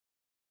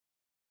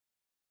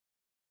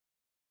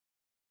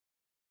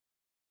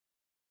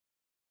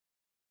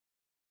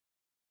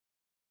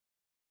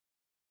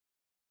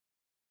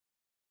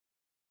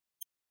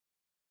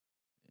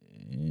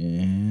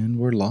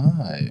we're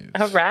live.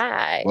 All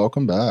right.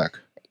 Welcome back.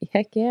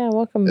 Heck yeah,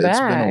 welcome back. It's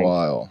been a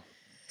while.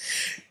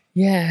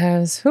 Yeah, it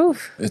has. Whew.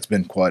 It's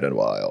been quite a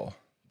while,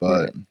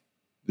 but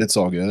it's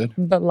all good.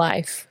 But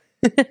life.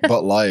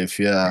 But life,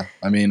 yeah.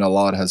 I mean, a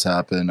lot has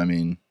happened. I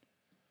mean,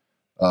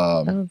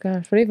 oh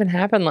gosh, what even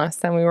happened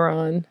last time we were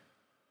on?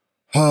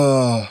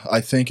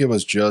 I think it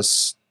was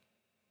just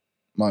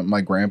my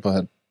grandpa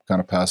had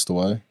kind of passed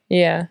away.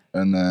 Yeah.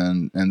 And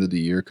then end of the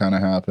year kind of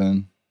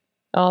happened.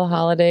 All the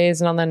holidays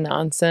and all the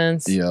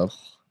nonsense. Yep.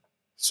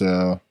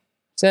 So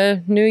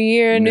new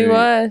year, new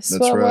us.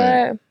 That's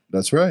right. What?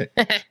 That's right.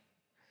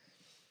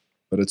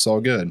 But it's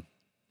all good.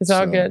 It's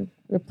all good.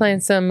 We're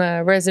playing some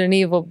Resident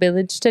Evil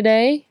Village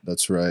today.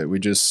 That's right. We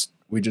just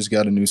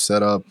got a new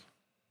setup.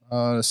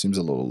 It seems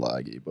a little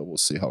laggy, but we'll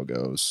see how it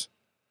goes.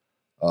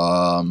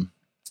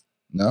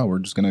 No, we're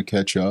just gonna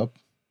catch up,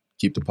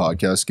 keep the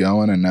podcast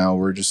going, and now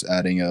we're just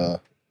adding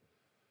a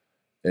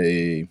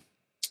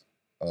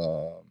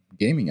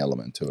gaming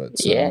element to it.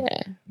 So yeah,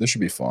 this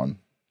should be fun.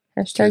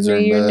 Hashtag New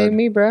Year, New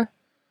Me, bro.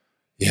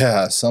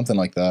 Yeah, something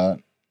like that.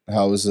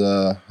 How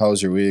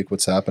was your week?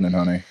 What's happening,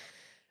 honey?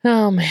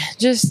 Oh man,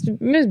 it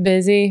was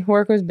busy.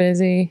 Work was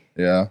busy.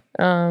 Yeah.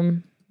 But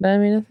I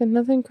mean,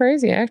 nothing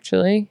crazy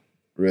actually.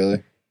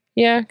 Really?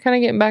 Yeah, kind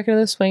of getting back into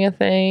the swing of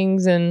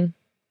things, and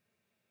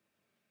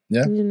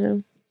yeah,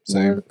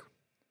 same. Work.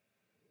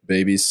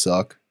 Babies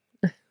suck.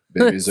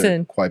 Babies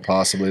are quite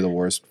possibly the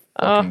worst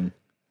fucking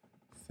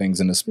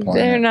things in this planet.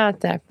 They're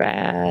not that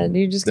bad.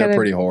 They're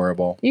pretty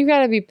horrible. You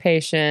gotta be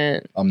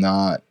patient. I'm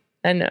not.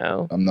 I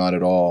know. I'm not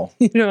at all.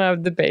 You don't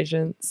have the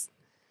patience.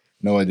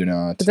 No, I do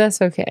not. But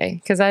that's okay,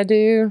 because I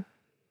do.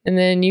 And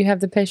then you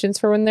have the patience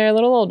for when they're a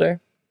little older.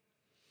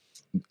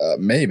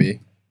 Maybe.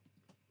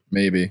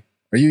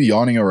 Are you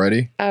yawning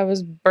already? I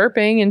was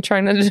burping and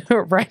trying to do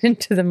it right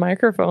into the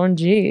microphone.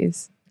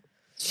 Jeez.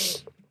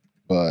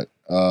 But,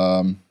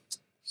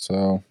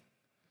 so,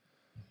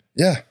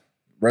 yeah.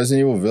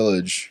 Resident Evil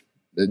Village.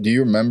 Do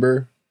you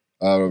remember,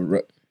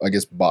 I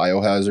guess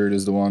Biohazard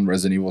is the one,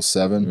 Resident Evil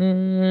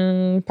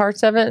 7?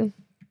 Parts of it.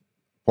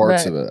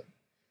 Parts of it.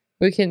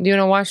 Do you want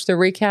to watch the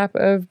recap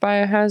of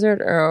Biohazard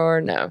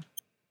or no?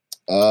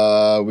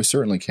 We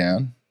certainly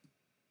can.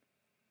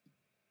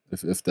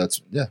 If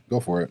that's, yeah, go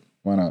for it.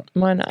 Why not?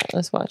 Why not?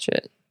 Let's watch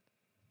it.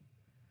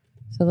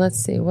 So let's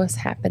see what's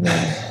happening.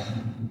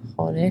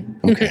 Honey.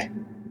 Okay.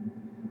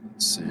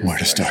 Let's see where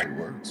to start.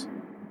 Works.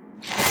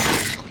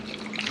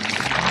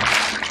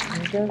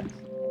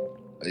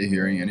 Are you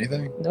hearing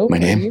anything? Nope. My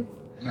name?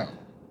 No.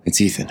 It's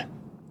Ethan.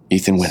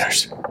 Ethan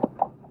Winters.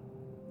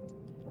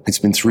 It's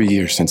been 3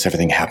 years since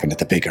everything happened at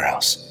the Baker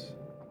house.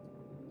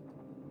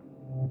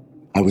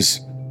 I was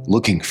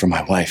looking for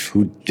my wife,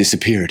 who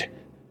disappeared.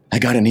 I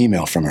got an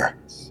email from her.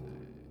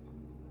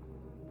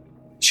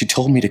 She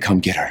told me to come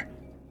get her.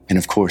 And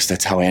of course,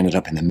 that's how I ended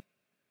up in the...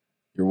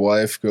 Your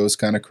wife goes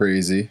kind of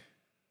crazy,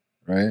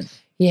 right?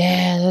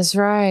 Yeah, that's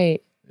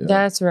right. Yep.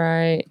 That's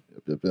right.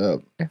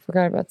 Yep. I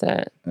forgot about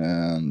that.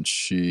 And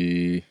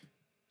she's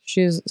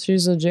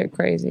legit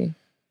crazy.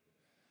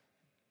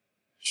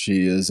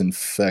 She is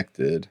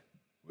infected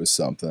with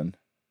something.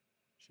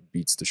 She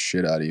beats the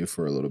shit out of you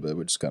for a little bit,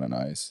 which is kind of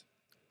nice.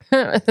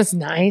 That's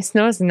nice.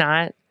 No, it's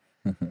not.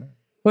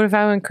 What if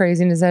I went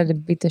crazy and decided to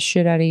beat the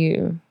shit out of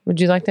you?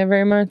 Would you like that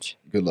very much?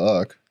 Good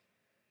luck.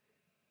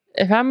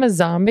 If I'm a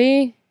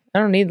zombie, I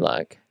don't need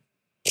luck.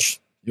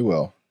 You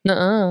will.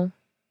 Nuh-uh.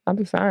 I'll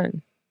be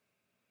fine.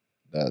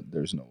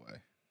 There's no way.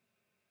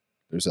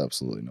 There's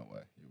absolutely no way.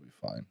 You'll be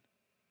fine.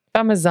 If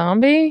I'm a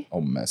zombie?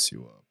 I'll mess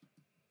you up.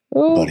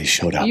 Ooh, Buddy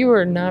showed up. You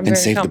are not very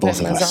saved confident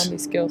the in both my of us. zombie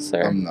skills,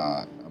 sir. I'm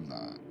not.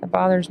 That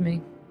bothers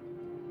me.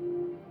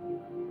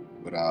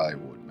 But I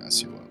would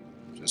mess you up,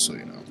 just so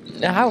you know.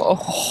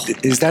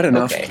 Is that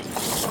enough? Okay.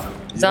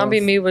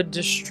 Zombie me would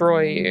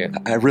destroy you.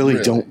 I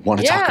really don't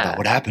want to talk about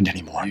what happened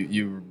anymore.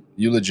 You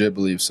legit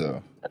believe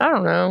so? I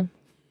don't know.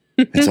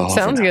 It's all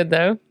Sounds good,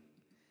 though.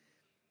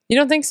 You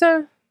don't think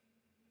so?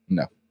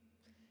 No.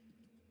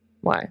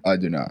 Why? I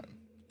do not.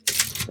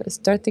 Let's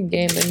start the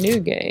game. A new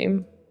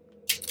game.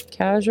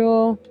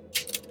 Casual,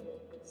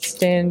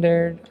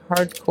 standard,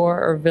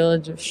 hardcore, or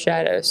Village of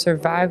Shadows.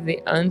 Survive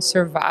the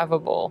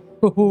unsurvivable.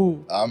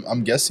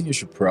 I'm guessing you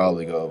should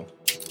probably go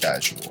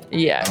casual.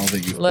 Yeah. I don't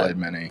think you've played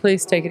many.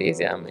 Please take it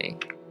easy on me.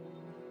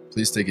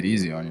 Please take it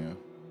easy on you.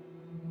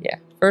 Yeah.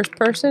 First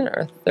person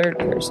or third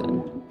person?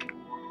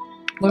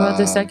 What about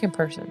the second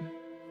person?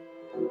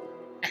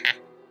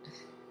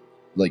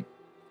 Like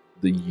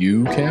the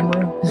you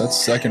camera? That's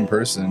second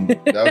person.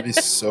 That would be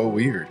so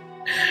weird.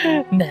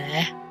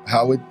 Nah.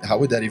 How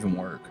would that even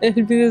work?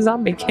 It'd be the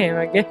zombie cam,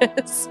 I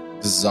guess.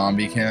 The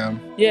zombie cam?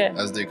 Yeah.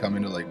 As they come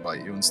in to like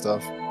bite you and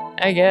stuff?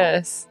 I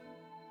guess.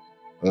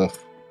 Ugh.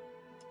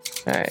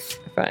 Alright,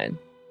 fine.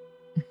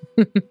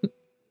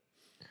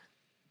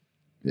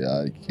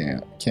 Yeah, I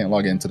can't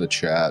log into the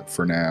chat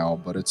for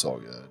now, but it's all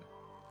good.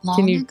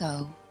 Long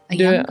ago, a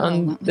do young it girl on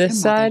went with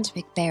this her mother side? to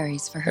pick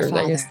berries for her Or I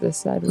father, guess this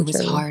side, who was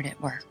whichever. hard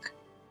at work.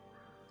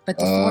 But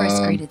the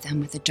forest greeted them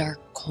with a dark,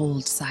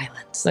 cold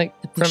silence. Like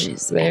the from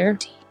bushes there?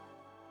 empty.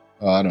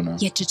 I don't know.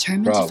 Yet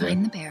determined Probably. to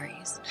find the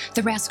berries,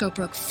 the rascal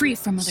broke free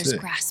from Mother's Sick.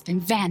 grasp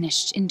and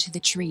vanished into the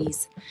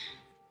trees.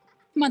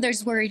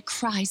 Mother's worried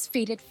cries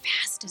faded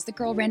fast as the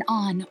girl ran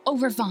on,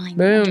 over vine,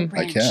 Boom. under I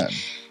branch, can.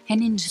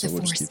 and into So the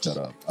we'll just keep forest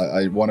that deep. up.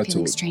 I wanted to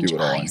Feeling do strange it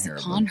all in eyes here,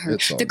 upon but her,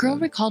 it's all the girl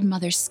good. recalled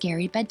Mother's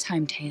scary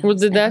bedtime tales. Well,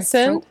 did and that her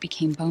send? throat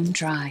became bone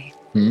dry.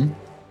 Hmm?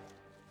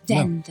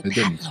 Then No, the it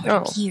didn't. Pat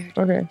Lord Oh, appeared.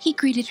 okay. He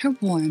greeted her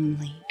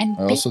warmly and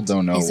I also bit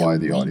don't know his why own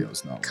the wing. audio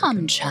is not Come,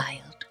 working, but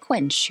child,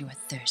 quench your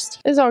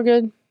thirst. It's all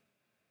good.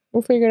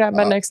 We'll figure it out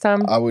by next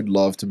time. I would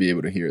love to be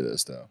able to hear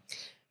this, though.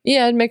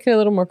 Yeah, it'd make it a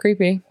little more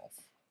creepy.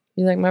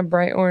 You like my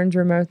bright orange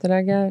remote that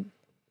I got?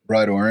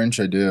 Bright orange,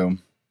 I do.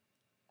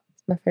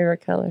 It's my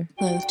favorite color.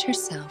 Clothed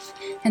herself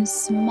and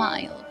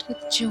smiled with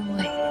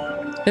joy.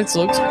 This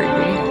looks creepy.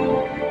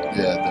 Yeah,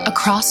 it does.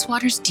 Across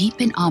waters deep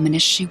and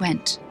ominous she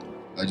went,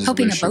 I just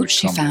hoping a wish it would boat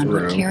she come found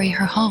would through. carry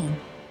her home.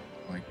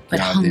 Like, But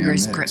goddamn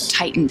hunger's this. grip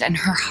tightened and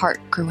her heart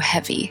grew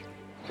heavy.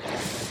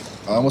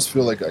 I almost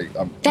feel like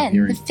I'm Then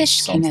hearing the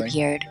fish something. king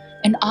appeared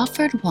and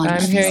offered one I'm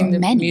of hearing his the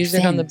many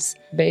music on the things.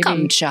 baby.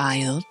 Come,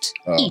 child,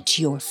 Oh. eat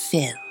your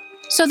fill.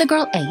 So the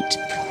girl ate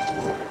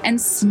and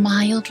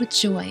smiled with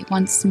joy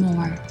once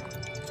more.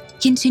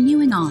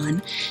 Continuing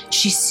on,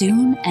 she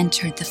soon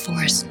entered the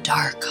forest's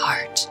dark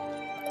heart.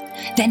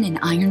 Then an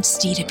iron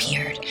steed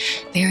appeared,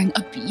 bearing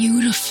a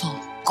beautiful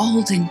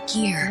golden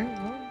gear.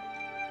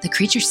 The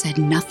creature said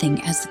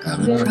nothing as the girl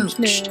Oh,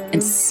 approached no.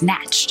 and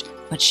snatched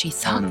what she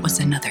thought no. was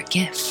another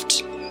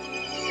gift.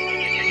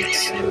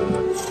 It's,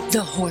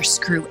 The horse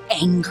grew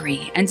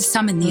angry and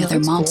summoned the Oh, other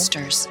that's cool.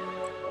 monsters.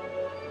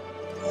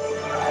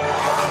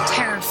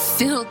 Terror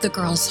filled the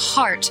girl's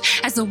heart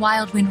as the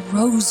wild wind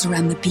rose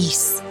around the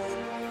beasts.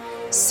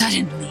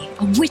 Suddenly,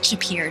 a witch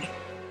appeared,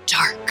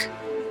 dark,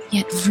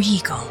 yet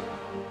regal.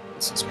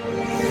 this is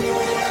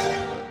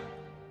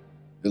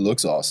it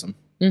looks awesome.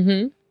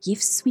 Mm-hmm.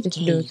 Gifts we Just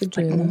do gave, the but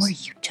jazz. more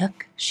you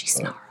took, she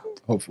snarled.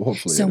 Hopefully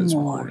So it is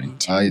more recording.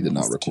 into I did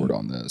not this record too.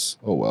 on this.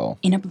 Oh well.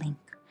 In a blink,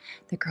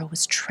 the girl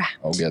was trapped.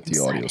 I'll get the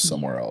inside audio a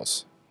somewhere mirror.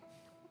 else.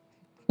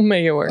 We'll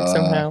make it work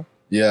somehow.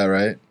 Yeah,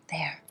 right?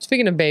 There.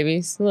 Speaking of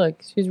babies,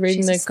 look, she's reading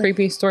She's the asleep.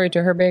 creepy story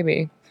to her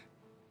baby.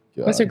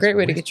 That's a God, great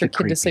way to With get your the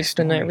kid to sleep creepy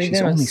tonight. story. Read She's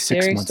them a only 6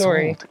 scary months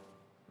story. old.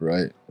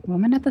 right.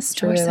 Woman at the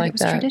store really said like it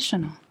was that.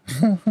 traditional.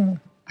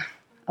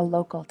 A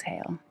local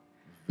tale.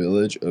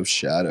 Village of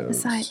Shadows.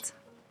 Besides,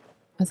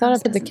 I thought I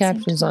House put the doesn't seem to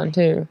captions on mind.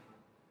 too.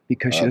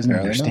 Because she doesn't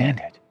Apparently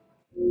understand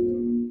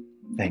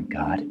it. Thank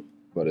God.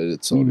 But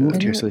it's We all moved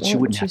good. here so that she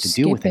wouldn't have to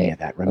deal with any of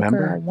that,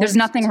 remember? There's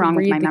nothing wrong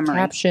with my memory.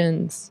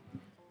 Captions.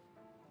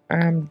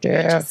 I'm you're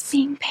deaf. just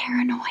being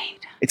paranoid.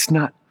 It's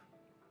not.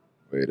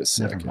 Wait a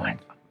second. Never mind.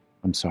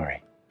 I'm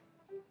sorry.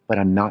 But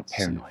I'm not See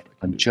if I paranoid. can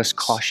I'm do just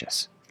this.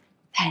 cautious.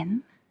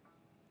 Then,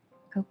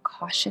 go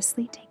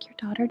cautiously take your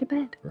daughter to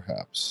bed.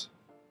 Perhaps.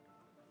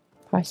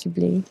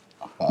 Possibly.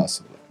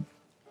 Possibly.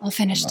 I'll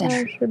finish I'm not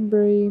dinner.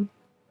 Possibly.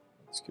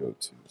 Let's go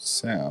to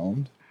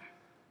sound.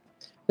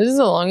 This is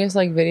the longest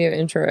like video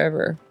intro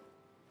ever.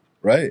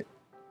 Right.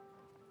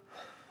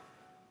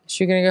 Is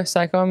she gonna go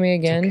psycho on me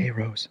again It's okay,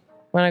 Rose.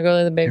 when I go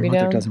lay the baby Your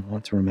mother down? doesn't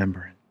want to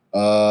remember it.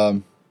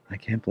 I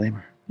can't blame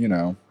her. You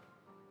know.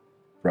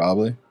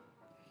 Probably.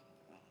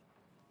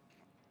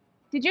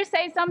 Did you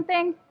say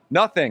something?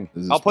 Nothing.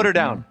 Is this I'll put her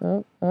working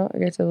down. Oh, I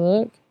get to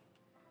look.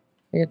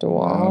 I get to No,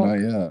 walk not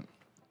yet.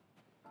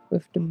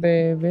 with the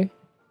baby.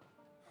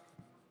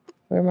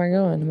 Where am I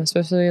going? Am I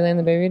supposed to be laying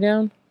the baby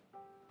down?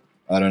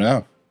 I don't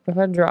know. If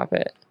I drop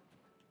it.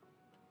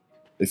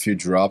 If you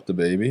drop the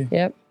baby,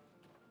 Yep.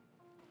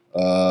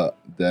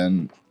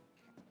 then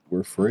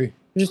we're free.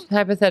 Just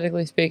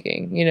hypothetically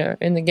speaking, you know,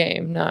 in the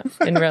game, not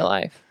in real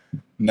life.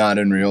 Not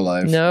in real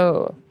life.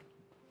 No.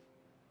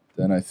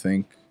 Then I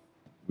think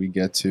we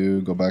get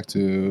to go back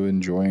to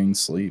enjoying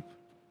sleep.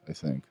 I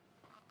think.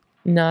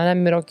 No, that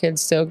middle kid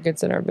still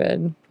gets in our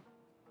bed.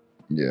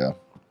 Yeah.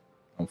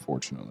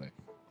 Unfortunately.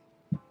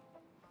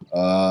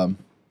 What?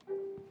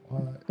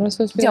 Am I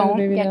supposed to be laying the Don't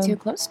baby get down? too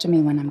close to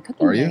me when I'm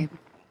cooking, Are you? babe.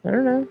 I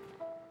don't know.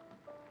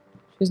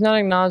 She's not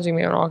acknowledging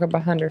me when I walk up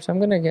behind her, so I'm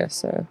gonna guess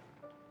so.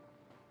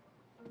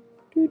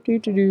 Do do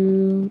do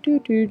do do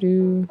do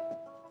do.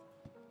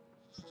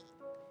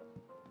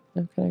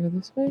 Now can I go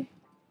this way?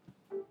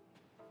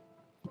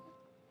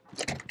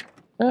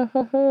 Oh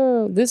ho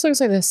ho! This looks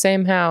like the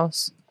same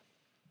house.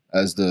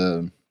 As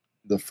the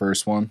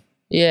first one,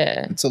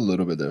 Yeah. it's a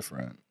little bit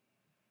different.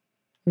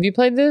 Have you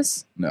played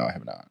this? No, I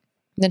have not.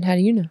 Then how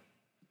do you know?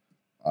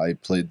 I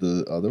played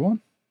the other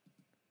one.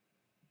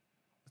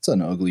 It's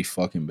an ugly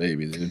fucking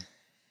baby, dude.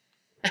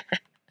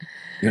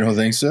 You don't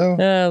think so?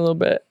 A little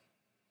bit.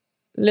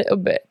 Little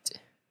bit.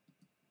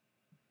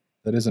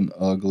 That is an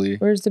ugly.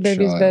 Where's the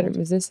baby's child.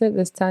 bedroom? Is this it?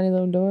 This tiny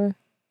little door?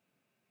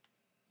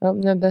 Oh,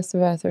 no, that's the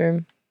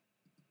bathroom.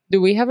 Do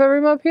we have a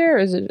room up here? Or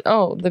is it?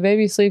 Oh, the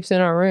baby sleeps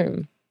in our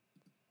room.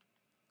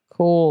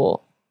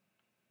 Cool.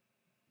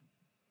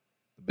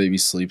 The baby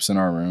sleeps in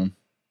our room.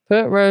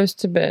 Put Rose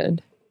to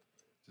bed.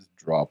 Just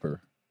drop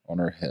her on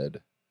her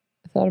head.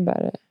 I thought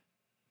about it.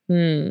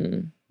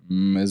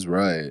 Is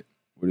right.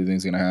 What do you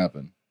think's gonna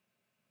happen?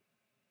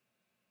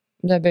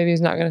 That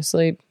baby's not gonna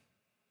sleep.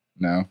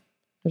 No.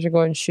 I should go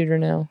ahead and shoot her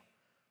now.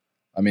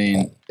 I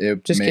mean,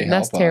 it Just may kidding.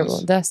 help That's terrible.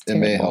 us. That's It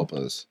terrible. may help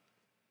us.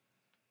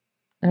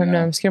 I don't know.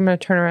 Yeah. I'm scared I'm gonna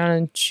turn around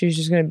and she's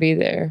just gonna be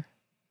there.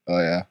 Oh,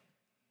 yeah.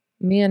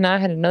 Mia and I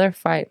had another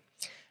fight.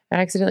 I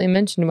accidentally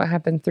mentioned what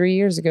happened 3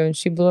 years ago, and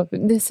she blew up.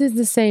 This is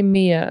the same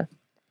Mia.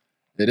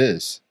 It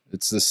is.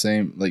 It's the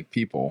same, like,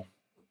 people.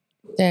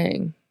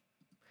 Dang.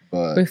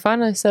 But We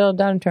finally settled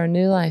down into our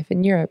new life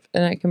in Europe,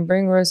 and I can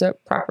bring Rose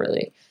up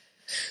properly.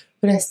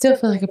 But I still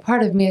feel like a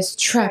part of me is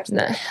trapped in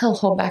that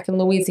hellhole back in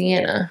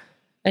Louisiana.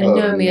 I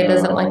know Mia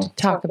doesn't like to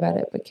talk about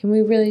it, but can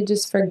we really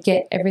just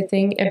forget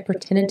everything and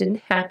pretend it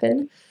didn't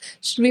happen?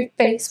 Should we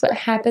face what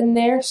happened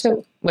there?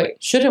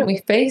 Shouldn't we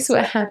face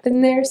what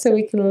happened there so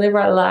we can live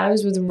our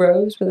lives with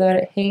Rose without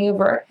it hanging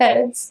over our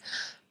heads?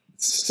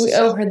 We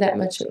owe her that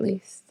much at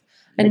least.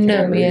 I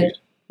know Mia. read.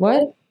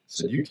 What?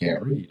 So you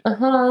can't read. I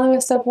only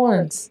messed up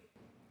once.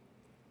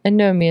 I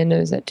know Mia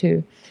knows that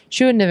too.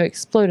 She wouldn't have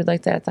exploded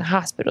like that at the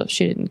hospital if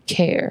she didn't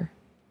care.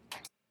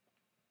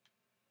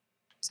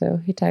 So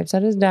he types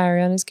out his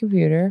diary on his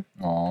computer.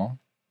 Aw.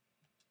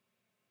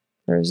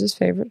 Rose's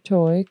favorite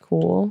toy.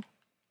 Cool.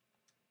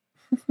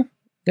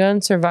 Gun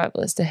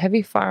Survivalist. A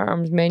heavy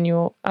firearms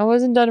manual. I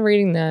wasn't done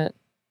reading that.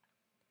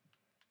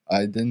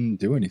 I didn't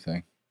do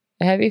anything.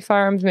 A heavy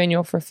firearms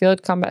manual for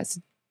field combat.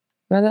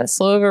 Am I that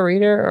slow of a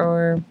reader,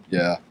 or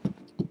Yeah.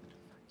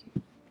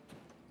 I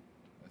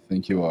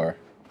think you are.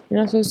 you're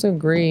not supposed to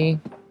agree?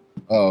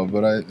 Oh,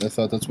 but I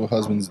thought that's what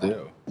husbands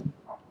do.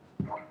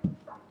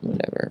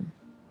 Whatever.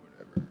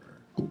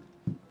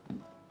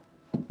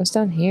 What's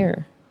down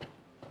here?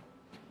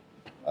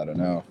 I don't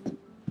know.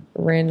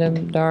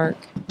 Random dark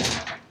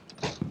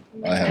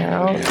I have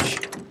no idea.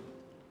 couch.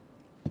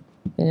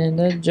 And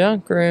a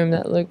junk room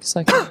that looks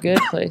like a good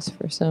place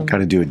for some.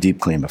 Gotta do a deep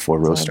clean before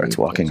Rose starts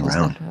zombie walking bitches to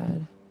around.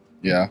 hide.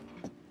 Yeah.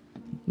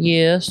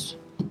 Yes.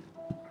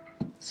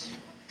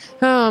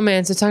 Oh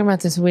man, so talking about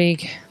this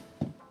week,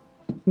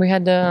 we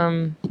had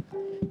to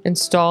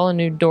install a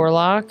new door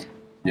lock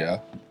Yeah.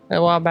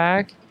 a while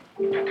back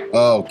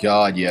Oh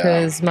God, yeah.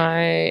 because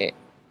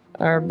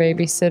our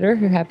babysitter,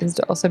 who happens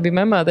to also be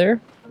my mother,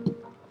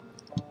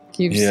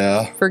 keeps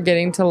Yeah.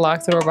 forgetting to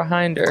lock the door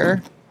behind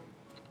her.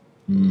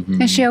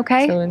 Mm-hmm. Is she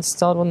okay? So we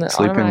installed one that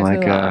Sleeping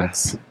automatically like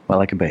locks,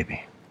 like a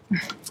baby.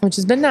 which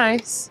has been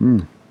nice.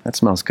 That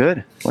smells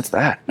good. What's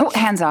that? Oh,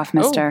 hands off,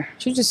 mister. Oh,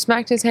 she just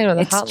smacked his hand with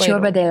a It's hot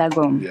churba ladle. de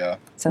legume. Yeah.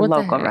 It's a What the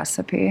local heck?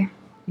 recipe.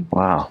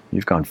 Wow,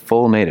 you've gone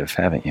full native,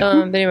 haven't you?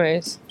 But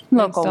anyways,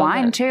 Local installed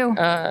wine, that, too.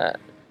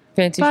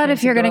 Fancy But if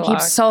schmancy you're going to door keep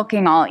lock.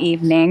 sulking all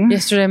evening,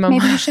 Yesterday,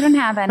 maybe you shouldn't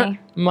have any.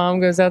 Mom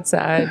goes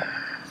outside.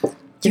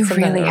 You gets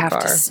in really her have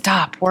car, to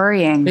stop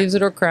worrying. leaves the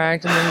door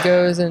cracked, and then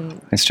goes and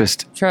It's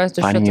just tries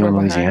to shut finding the you door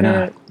in behind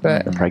Louisiana, her,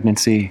 but a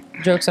pregnancy,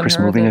 jokes on Chris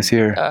her. moving that, us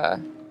here.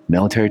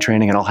 Military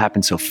training. It all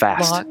happened so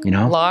fast, you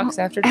know? locks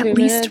after 2 At minutes.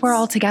 least we're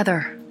all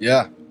together.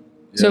 Yeah.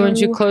 So when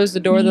she You, closed the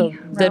door, the me,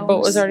 deadbolt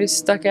was Rose. already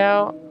stuck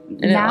out,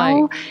 and Now,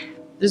 it like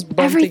just bumped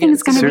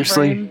everything's against gonna the be-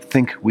 Seriously, frame.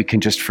 think we can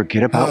just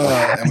forget about what And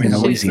happened we in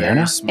have a Louisiana?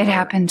 very smart it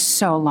happened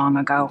so long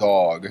ago.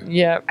 Dog.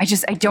 Yep, I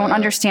don't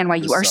understand why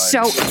you are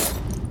so... decided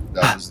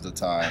That was the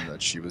time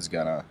that she was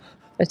gonna,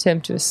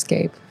 attempt to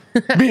escape.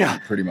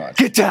 Mia, pretty much.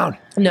 get down!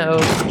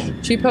 No,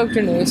 she poked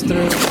her nose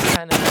through,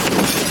 kind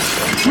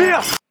of.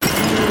 Mia!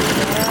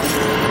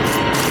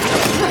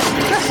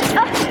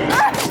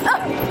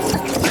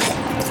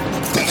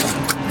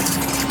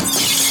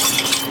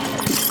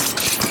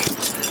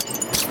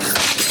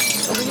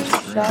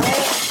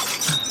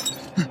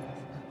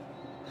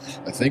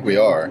 I think we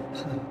are.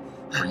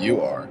 Or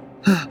you are.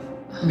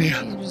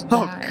 Mia. You just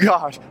Oh, died.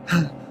 God.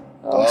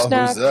 Oh,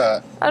 snap. Who's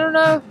that? I don't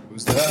know.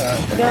 Who's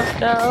that? I don't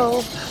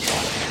know.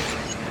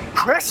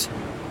 Chris?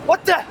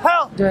 What the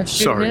hell? Do I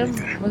shoot Sorry, him?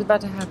 Ethan. What's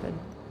about to happen?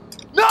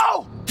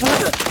 No!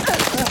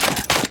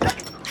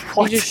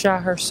 You just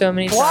shot her so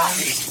many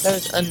times. That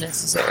was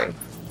unnecessary.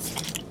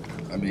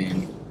 I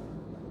mean,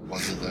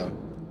 was it though?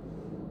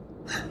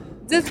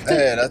 The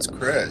Hey, that's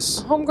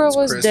Chris. homegirl That's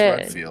was Chris dead.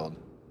 Redfield.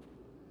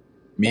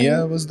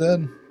 Mia was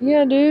dead?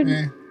 Yeah, dude.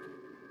 Eh.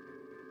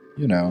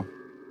 You know.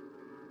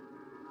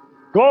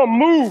 Go on,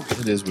 move!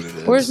 It is what it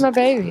is. Where's my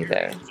baby,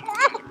 though?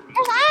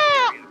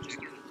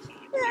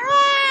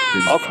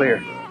 All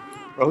clear.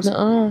 Rose?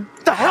 Nuh-uh.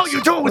 What the hell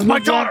you doing with Who my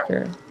dropped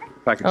daughter? her?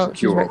 Package Oh, she's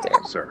secure, right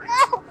there. sir.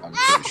 I'm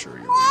pretty sure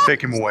you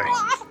Take him away.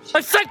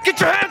 I said get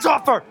your hands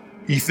off her!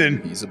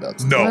 Ethan, He's about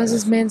to. Why is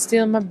this man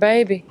stealing my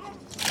baby?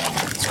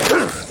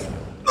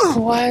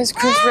 Why is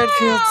Chris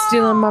Redfield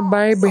stealing my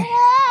baby?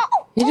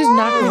 He just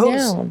knocked me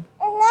down.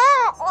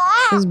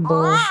 This is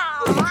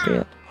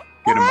bullshit.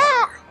 get him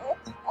out.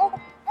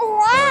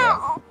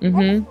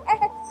 Mm-hmm.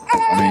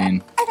 I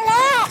mean,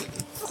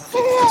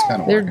 it's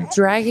kind of They're working.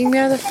 dragging me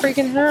out of the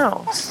freaking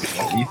house.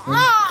 Ethan?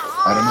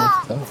 I don't know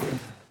what to tell you.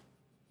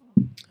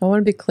 I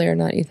want to be Claire,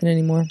 not Ethan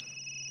anymore.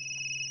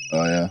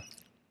 Oh, yeah.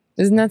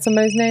 Isn't that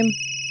somebody's name?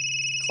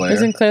 Claire?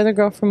 Isn't Claire the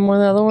girl from one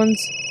of the other ones?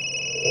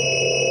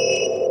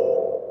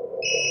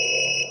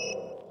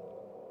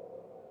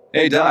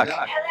 Hey, Doc.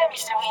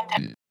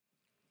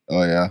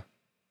 Oh, yeah.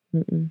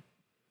 Mm-mm.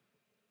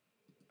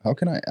 How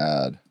can I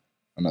add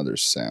another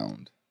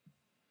sound?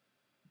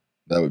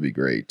 That would be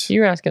great.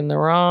 You're asking the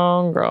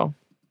wrong girl.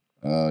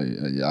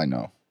 Yeah, I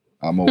know.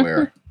 I'm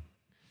aware.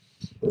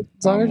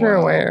 As long as you're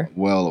aware.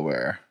 Well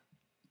aware.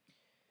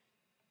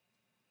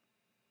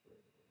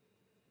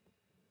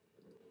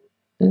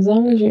 As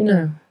long as you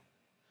know.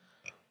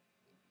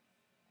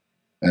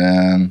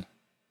 And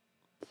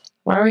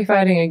why are we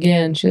fighting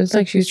again? She looks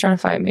like she's trying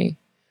to fight me.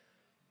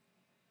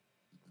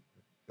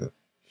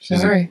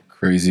 she's Sorry. a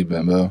crazy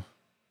bimbo.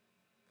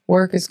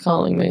 Work is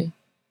calling me.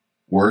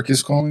 Work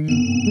is calling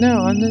you?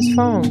 No, on this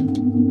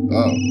phone.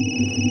 Oh.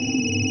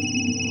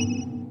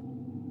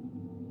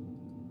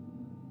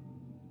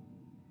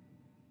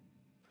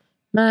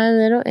 My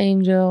little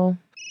angel.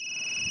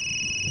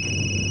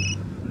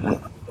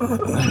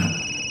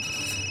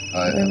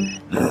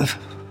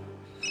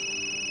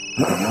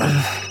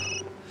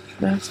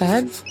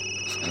 Outside?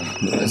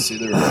 Can I see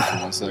the remote for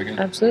 1 second?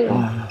 Absolutely.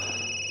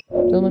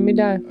 Don't let me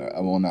die.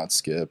 I will not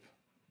skip.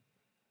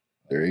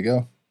 There you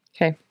go.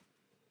 Okay.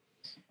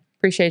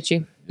 Appreciate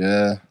you.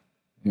 Yeah.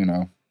 You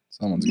know,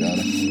 someone's got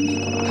it.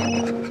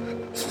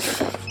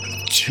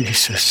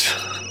 Jesus.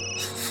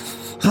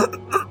 I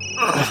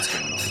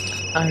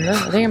don't know.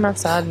 I think I'm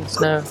outside in the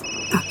snow.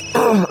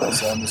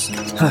 Outside in the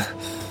snow.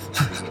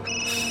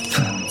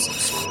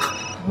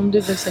 Home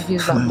did this like he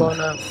was about blown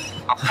up.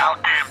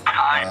 About damn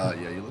time.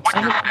 Yeah, you look.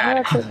 How do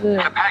I put the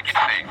Package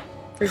thing.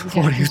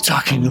 freaking What are you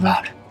talking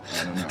about?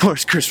 I don't know.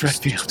 Where's Chris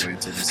Just Redfield?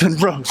 wait till this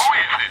And Rose? Who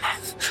is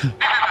this? This is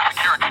a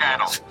secure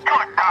channel.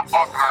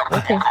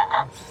 Okay.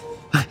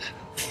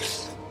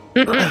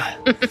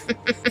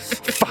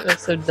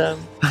 That's so dumb.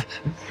 Don't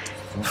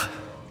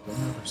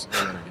ever say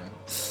that again.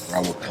 Or I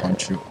will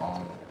punch you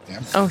on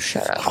camera. Oh,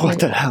 shut up. What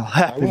the hell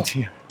happened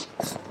here?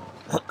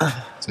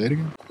 Say it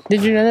again.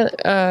 Did you know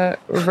that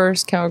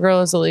reverse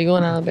cowgirl is illegal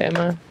in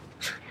Alabama?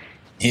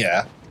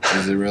 Yeah.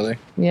 Is it really?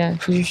 Yeah,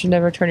 because you should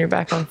never turn your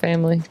back on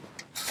family.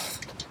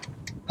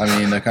 I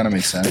mean, that kind of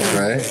makes sense,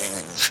 right?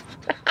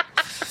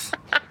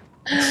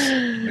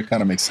 It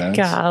kind of makes sense.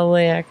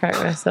 Golly, I cracked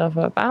myself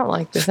up. I don't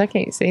like this. I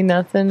can't see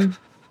nothing.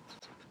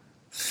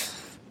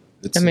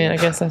 It's, I mean, I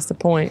guess that's the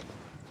point.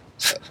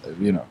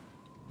 you know.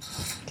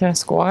 Can I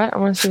squat? I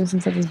want to see what's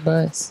inside this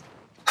bus.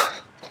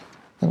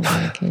 Oh,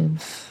 I can.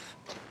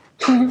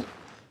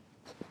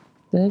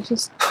 Did I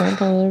just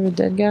trample all over a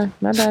dead guy?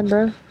 My bad,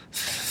 bro.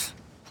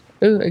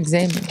 Ooh,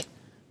 examine.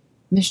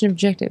 Mission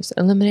objectives.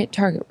 Eliminate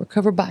target.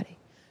 Recover body.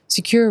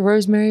 Secure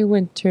Rosemary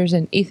Winters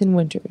and Ethan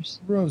Winters.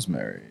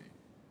 Rosemary.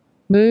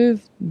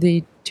 Move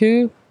the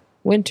two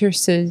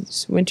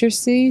Winterses. The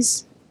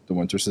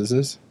Winter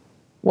Scissors?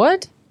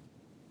 What?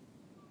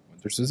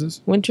 Winter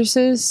Scissors?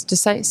 Winterses to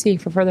Site C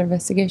for further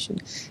investigation.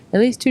 At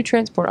least 2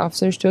 transport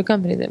officers to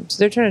accompany them. So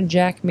they're trying to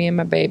jack me and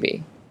my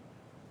baby.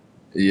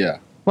 Yeah.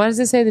 Why does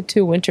it say the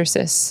 2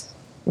 Winterses?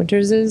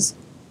 Winterses?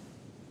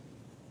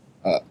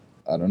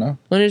 I don't know.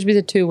 Wouldn't it just be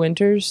the 2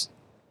 Winters?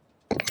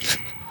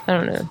 I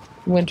don't know.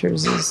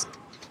 Winters is.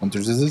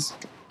 Winter Scissors?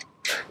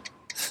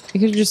 You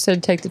could have just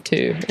said take the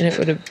 2 and it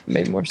would have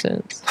made more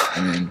sense.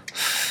 I mean,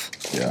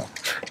 yeah.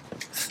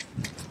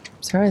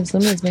 Sorry, this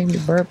lemon is making me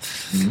burp.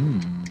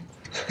 Mm.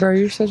 Bro,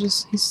 he's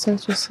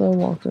such a slow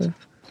walker.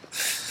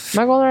 Am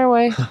I going the right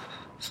way?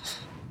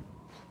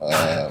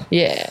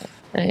 Yeah,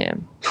 I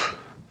am.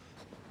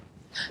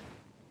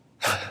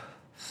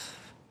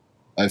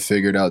 I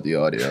figured out the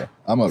audio.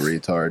 I'm a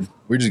retard.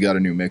 We just got a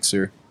new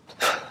mixer.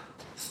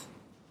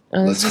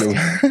 Oh, Let's go.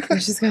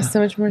 It's just got so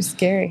much more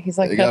scary. He's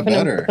like It got huffing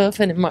better. and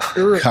puffing in my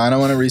ear. Kind of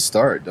want to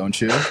restart, don't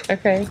you?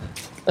 Okay,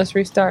 let's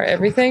restart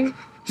everything.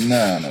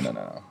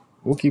 No.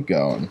 We'll keep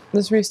going.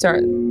 Let's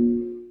restart.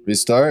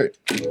 Restart?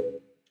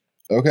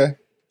 Okay.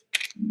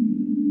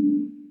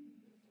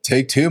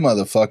 Take 2,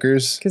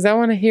 motherfuckers. Because I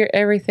want to hear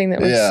everything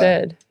that was Yeah.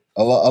 said.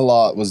 A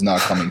lot was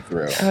not coming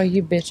through. Oh,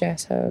 you bitch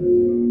asshole.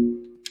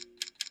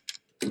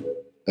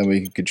 Then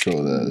we can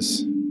control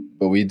this.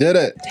 But we did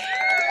it.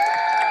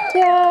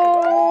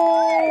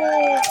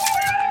 Yay!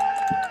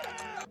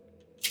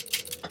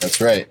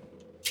 That's right.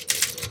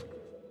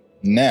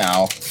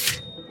 Now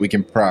we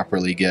can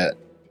properly get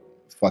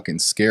fucking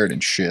scared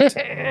and shit.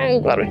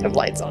 I'm glad we have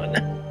lights on.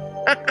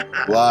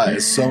 Wow,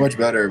 it's so much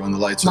better when the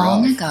lights are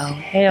Long off. ago,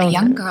 Hell a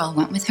young no. girl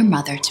went with her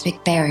mother to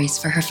pick berries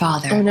for her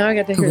father, Oh, now I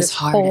got to who hear was this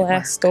hard whole at ass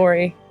work.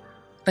 story.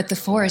 But the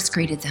forest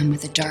greeted them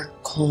with a dark,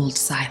 cold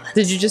silence.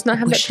 Did you just not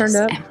have that Bushes turned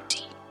up?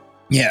 empty.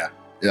 Yeah.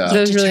 That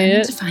was really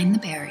Determined it? to find the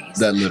berries,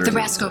 That literally the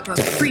rascal broke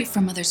free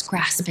from Mother's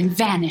grasp and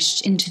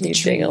vanished into the You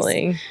trees.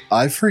 dingling.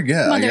 I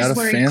forget. Mother's I got a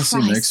worried fancy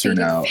cries mixer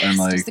faded now, fast and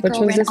like, as the Which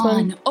girl one's ran this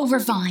one? on over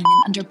vine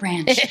and under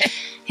branch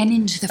and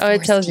into the Oh,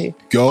 forest. it tells you.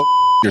 go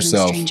Putting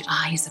yourself. strange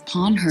eyes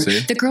upon her.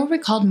 See? The girl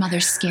recalled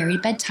Mother's scary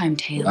bedtime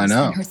tales. I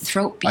know. And her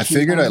throat became I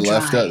figured I bone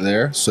left dry. that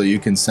there so you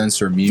can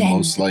censor me Then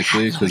most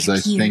likely the because I Lord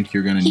appeared. think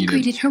you're gonna He need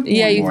greeted it. her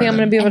Yeah, you More think I'm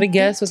going to be able to and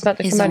guess what's about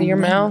to his come out of own your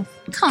ring. mouth?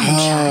 Come,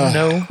 child,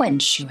 No.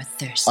 quench your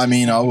thirst. I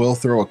mean, I will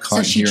throw a so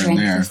cunt she here and drank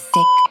there. her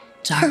thick,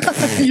 dark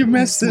food You and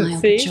missed it.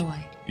 smiled See? with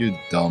joy. You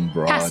dumb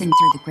broad. Passing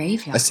through the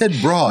graveyard, I said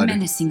broad.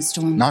 menacing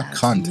storm not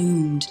clouds cunt.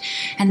 loomed,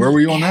 and Where the were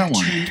you on air that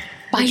one? turned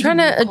I'm trying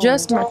to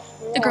adjust my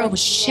The girl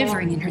was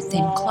shivering in her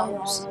thin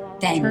clothes.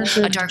 Then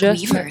trying a to dark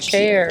adjust weaver my appeared,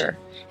 chair.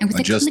 and with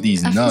Adjust a click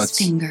these of nuts.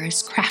 his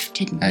fingers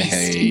crafted mist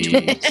Hey.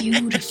 into a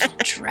beautiful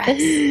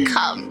dress.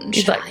 Come,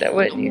 You'd like that,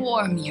 wouldn't you?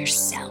 warm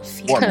yourself.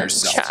 he Warm told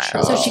yourself, her.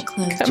 child. So she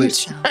clothed Come,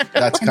 herself.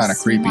 That's and kind of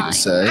creepy to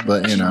say, smiled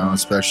but you know, with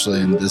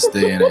especially in this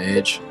day and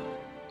age.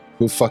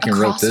 Who fucking wrote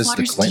Across this? The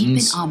waters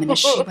Clintons? deep and ominous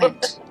she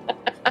went,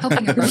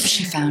 hoping a boat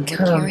she found would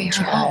carry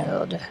her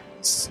home. But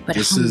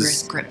This hunger's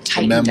is grip a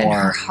tightened and her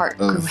memoir heart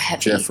grew of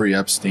heavy. Jeffrey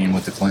Epstein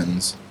with the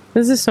Clintons.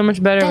 This is so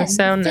much better Then with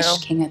sound the now.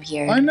 fish king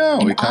appeared. I know,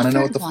 we and kinda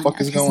know what offered the one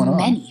fuck is of his going on.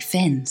 Many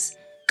fins.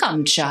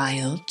 Come,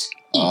 child.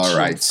 Eat All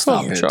right, your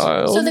stop fill. it.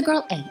 Child. So the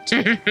girl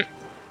ate,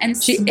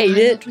 and She smiled ate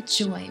it? with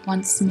joy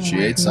once more. She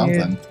ate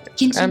something.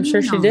 I'm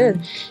sure she Continuing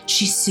did. on,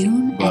 She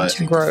soon But-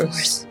 entered Gross. the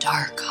forest's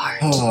dark heart.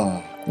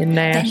 Oh, You're Then an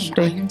nasty.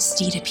 iron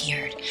steed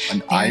appeared,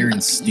 an bearing iron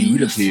a steed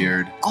beautiful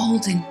appeared.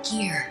 golden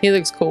gear. He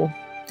looks cool.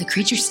 The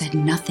creature said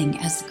nothing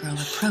as the girl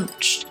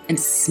approached and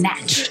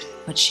snatched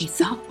what she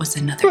thought was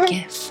another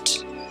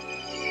gift.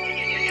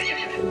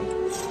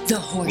 The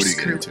horse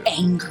getting grew to?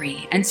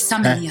 angry and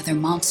summoned the other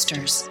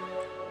monsters.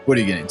 What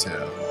are you getting to?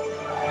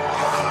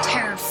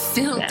 Terror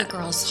filled the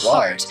girl's Why?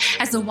 heart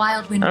as the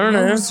wild wind I don't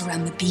know. rose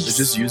around the beast.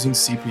 They're just using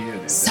CPU,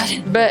 dude.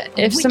 Suddenly, But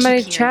a if witch somebody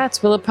appeared,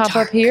 chats, will it pop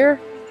dark. up here?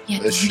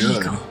 yet It should.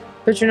 legal.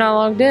 But you're not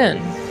logged in.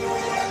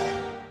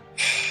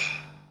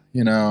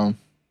 You know,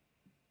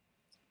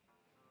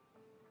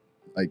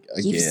 I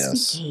Gifts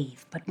guess. we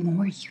gave, but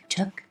more you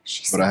took,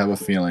 she said. But I have a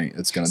feeling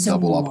it's going to So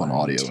double up on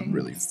more audio and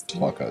really turns to-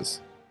 fuck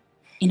us.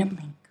 In a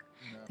blink,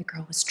 the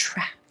girl was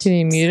trapped. Can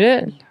you mute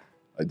it? inside me.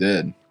 I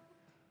did.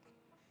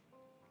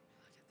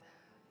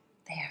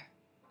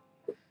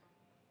 There.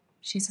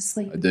 She's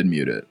asleep. I did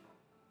mute it.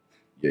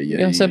 Yeah, yeah.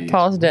 You also yeah.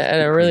 paused it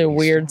at a really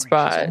weird She's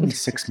spot. only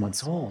 6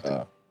 months old.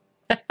 Woman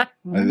think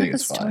at the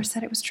it's store fine.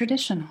 said it was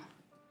traditional.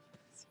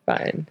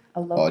 Fine.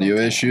 A local Audio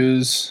tale.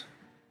 issues.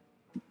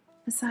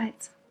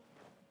 Besides,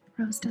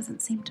 Rose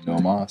doesn't seem to No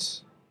mind.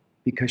 moss.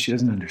 Because she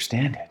doesn't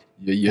understand it.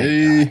 Yeah,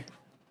 yeah.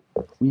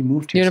 We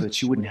moved You're here so gonna- that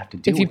she wouldn't have to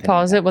deal If you with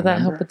pause any it, of will that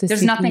that, help with the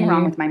There's CPU? nothing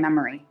wrong with my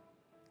memory.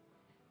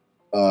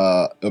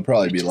 It'll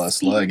probably be Just less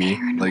being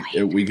laggy. Like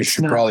paranoid. we It's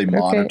should not. probably Okay.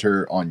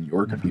 monitor on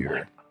your Remember computer.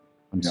 what?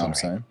 I'm You know what I'm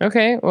sorry. saying?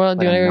 Okay, well, do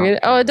But you want to I'm go get not it?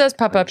 Oh, it does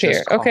pop I'm up here.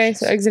 just Okay,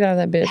 so cautious. exit out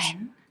of that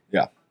bitch.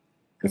 Then,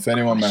 If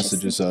anyone cautiously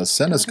messages us,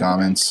 send us go to bed.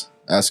 comments,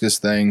 ask us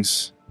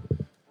things,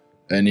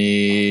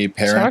 any Talk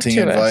parenting to us.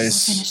 we'll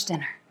advice, finish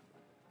dinner.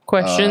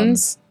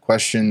 Questions?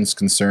 questions,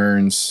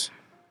 concerns,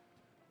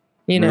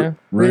 You know.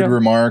 we rude don't-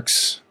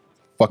 remarks.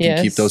 Fucking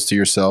keep Yes. those to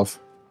yourself.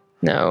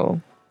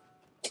 No.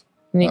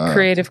 Any Uh,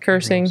 creative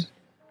cursing?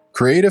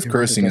 Creative You're right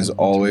cursing about is it,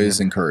 always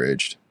remember.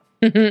 encouraged.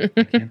 I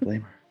can't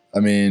blame her. I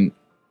mean,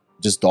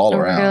 just all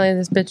We're gonna lay around.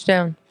 this bitch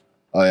down.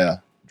 Oh yeah,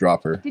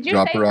 drop her. Did you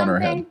Drop say her on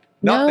her something? head.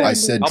 No, I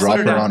said I'll drop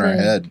put her it on her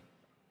Nothing. head.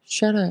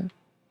 Shut up.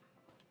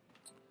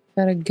 If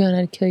I had a gun,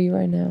 I'd kill you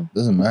right now.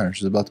 Doesn't matter.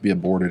 She's about to be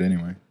aborted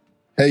anyway.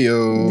 Hey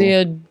yo. The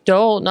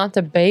adult, not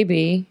the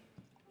baby.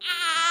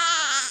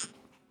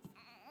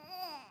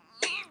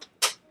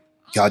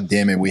 God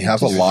damn it. We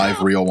have a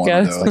live real one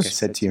Guys. of Like I those.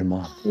 said to your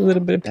mom. A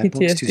little bit of That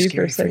book's too PTSD for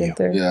scary a for second you.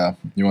 there. Yeah.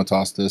 You want to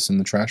toss this in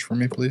the trash for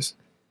me, please?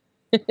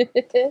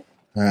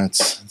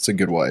 That's a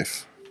good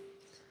wife.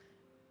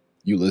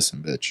 You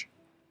listen, bitch.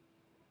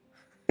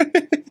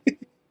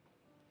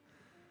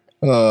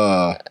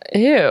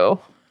 Ew.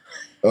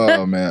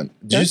 Oh man.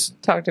 Don't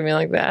Just talk to me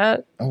like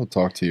that. I will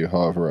talk to you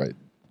however I You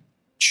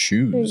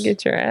choose.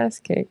 get your ass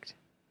kicked.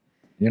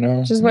 You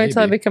know? Just wait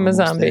till I maybe. become a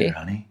Almost zombie. there,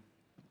 honey.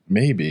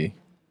 Maybe.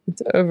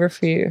 It's over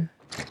for you.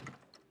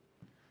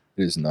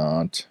 It is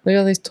not. Look at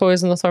all these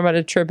toys on the floor I'm about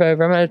to trip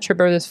over. I'm about to trip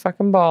over this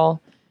fucking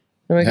ball.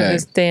 And look at Hey.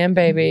 this damn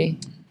baby.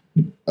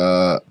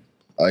 I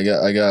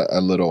got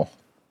a little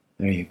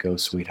There you go,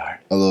 sweetheart.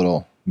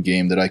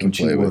 game that I can Don't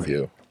you play with worry.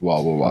 you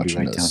while we're I'll be watching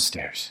right this.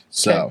 downstairs.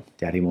 So,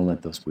 Daddy won't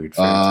let those weird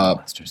fairy tale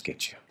monsters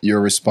get you. your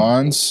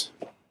response,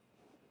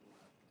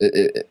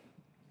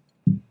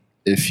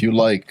 if you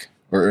like,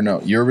 or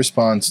no, your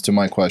response to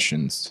my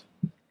questions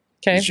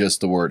Okay. is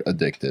just the word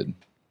addicted.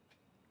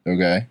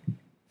 Okay?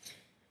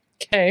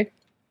 Okay.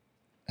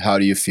 How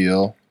do you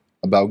feel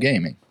about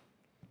gaming?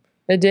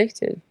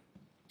 Addicted.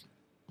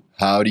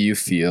 How do you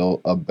feel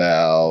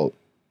about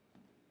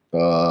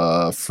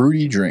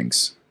fruity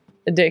drinks?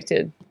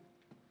 Addicted.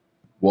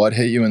 What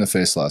hit you in the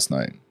face last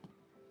night?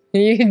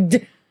 You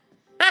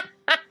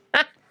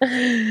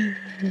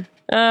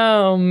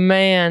oh,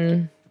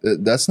 man.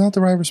 That's not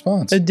the right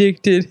response.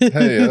 Addicted.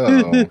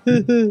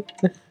 Hey-o.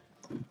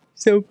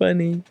 So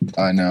funny.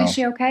 I know. Is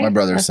she okay? My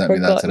brother I sent me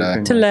that forgot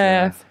today. to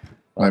laugh.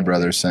 My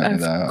brother sent me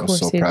Of that. I was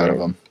so course he proud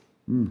did. of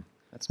him.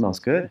 That smells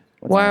good.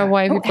 What's Why are that?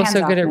 white Oh, people hands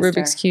so good off, at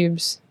mister. Rubik's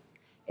Cubes?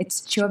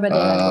 It's churba de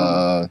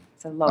legume.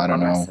 It's a local I don't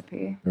know.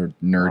 recipe. They're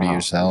nerdy Wow,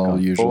 as you've hell gone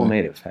Full usually.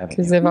 native, haven't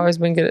Because you? they've always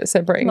been good at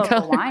separating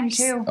Local colors. wine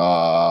too.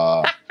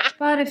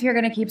 But if you're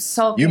gonna keep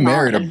sulking, you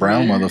married a all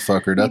brown evening,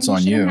 motherfucker. That's maybe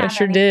on you you. I shouldn't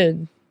sure any.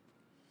 did.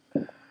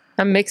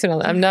 I'm mixing all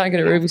that. I'm not good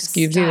at You have Rubik's to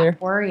Cubes stop either.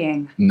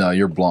 Worrying. No,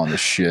 you're blonde as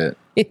shit.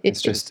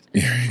 It's just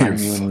You're finding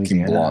you in fucking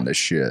Louisiana, blonde as the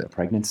shit.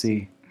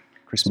 pregnancy,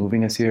 Chris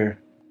moving us here.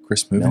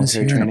 Chris moving us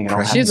Military here. training and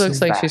all She happens looks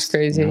so like she's fast,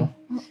 crazy. you know?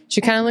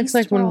 She kind of looks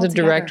like least one we're of the all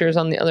together. directors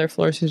on the other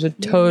floors who's a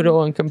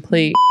total and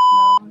complete.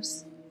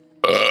 Rose.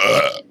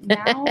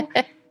 Now,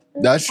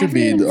 That should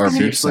be our beep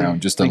Seriously,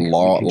 sound. Just a think we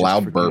can just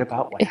loud forget burp.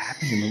 about what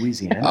happened in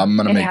Louisiana. I'm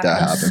gonna It make that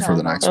happens happen for the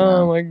so next much. Oh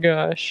round. my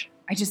gosh.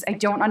 I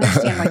don't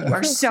understand why you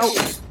are so.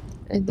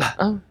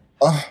 Oh,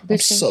 I'm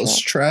Bitch, so shut.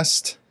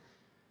 stressed.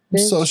 I'm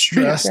so Bitch,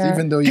 stressed. shut.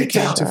 Even though you Get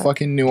came down. to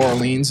fucking New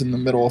Orleans in the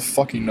middle of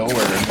fucking nowhere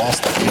and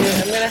lost Yeah,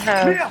 the I'm gonna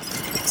have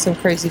some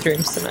crazy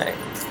dreams tonight.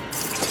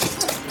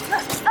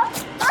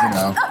 you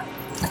know.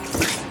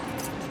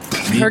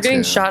 Me Her getting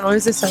too. shot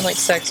noises sound like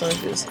sex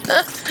noises.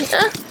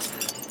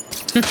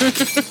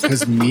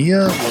 Because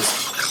Mia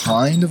was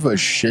kind of a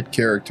shit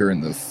character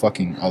in the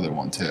fucking other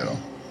one too.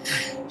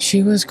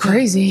 She was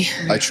crazy.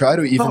 I try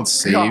to even Oh,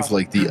 save God.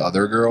 like the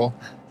other girl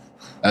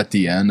at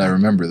the end. I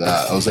remember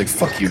that. I was like,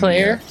 "Fuck you,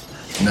 Claire?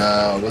 Mia."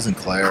 No, it wasn't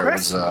Claire. It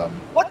was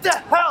What the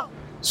hell?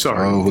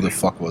 Sorry. oh, who the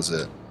fuck was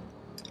it?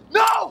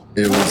 No!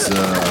 It was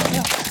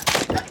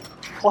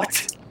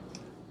What?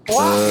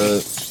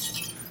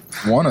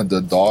 one of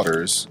the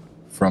daughters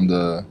from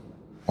the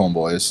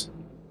homeboys.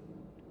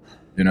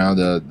 You know,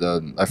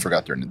 the I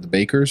forgot their name. The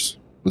Bakers?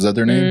 Was that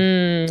their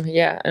name?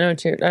 Yeah, I know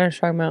what you're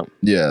talking about.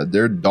 Yeah,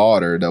 their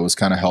daughter that was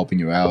kind of helping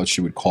you out. She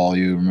would call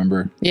you,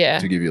 remember? Yeah.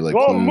 To give you like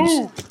Go clues.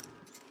 move!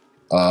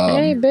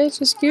 Hey, bitch,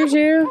 excuse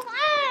you.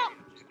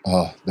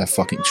 Oh, that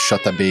fucking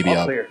shut that baby All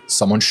up. clear.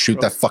 Someone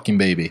shoot that fucking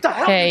baby. What the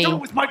hell Hey. are you doing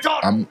with my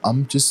daughter?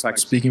 I'm just Back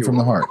to speaking from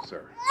the secure, heart.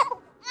 sir.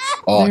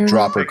 Oh, They're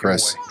drop her, not-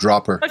 Chris.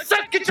 Drop her. I said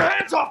get your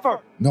hands off her!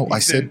 No, I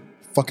Ethan, said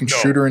fucking no.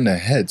 shoot her in the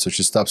head so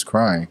she stops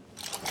crying.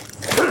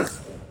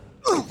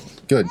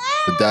 Good.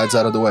 The dad's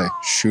out of the way.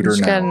 Shoot her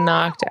She got now.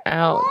 knocked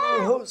out.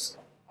 Rose.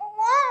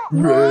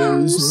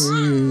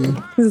 Rosie.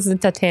 This is the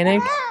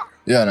Titanic.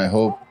 Yeah, and I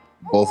hope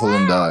both of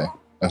them die.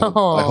 I hope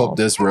Oh.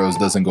 this Rose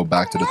doesn't go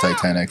back to the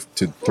Titanic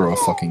to throw a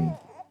fucking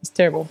It's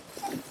terrible.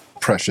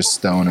 precious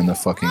stone in the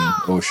fucking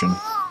ocean.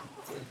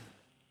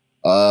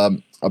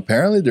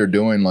 Apparently they're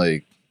doing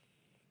like,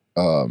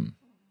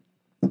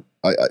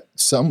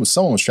 someone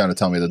was trying to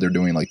tell me that they're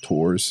doing like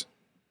tours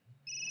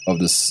of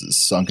this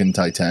sunken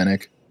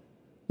Titanic,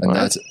 and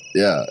What?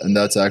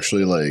 that's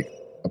actually like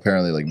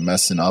apparently like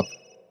messing up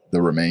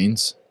the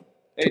remains.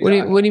 What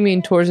do you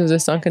mean tours of the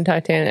sunken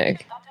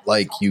Titanic?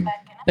 Like you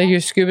Like you're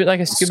scuba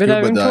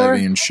diving tour?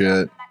 and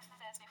shit.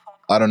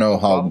 I don't know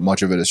how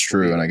much of it is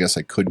true, and I guess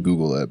I could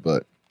Google it,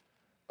 but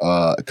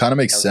it kind of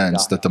makes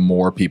sense that the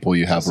more people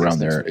you have around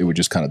there, it would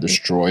just kind of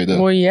destroy the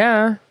Well,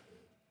 yeah.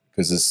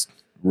 because it's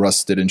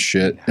rusted and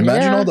shit.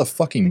 Imagine Yeah. all the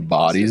fucking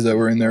bodies that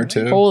were in there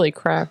too. Holy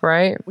crap,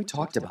 right? We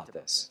talked about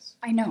this.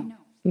 I know.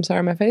 I'm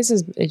sorry, my face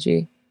is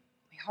itchy.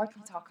 We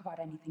hardly talk about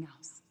anything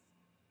else.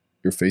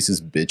 Your face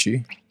is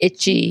bitchy.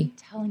 Itchy.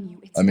 I'm telling you,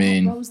 it's I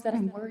mean, not Rose that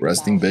I'm worried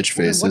Resting about. bitch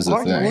face is a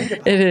What are you thing. worried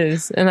about? It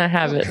is, and I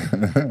have it.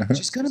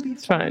 She's gonna be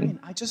fine. fine.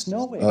 I just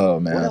know it.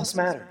 Oh, man. What else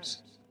matters?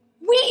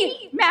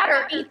 We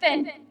matter,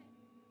 Ethan.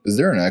 Is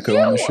there an echo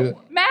on this shit?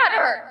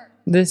 Matter.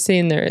 This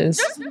scene there is.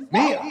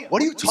 Mia,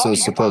 what are you talking So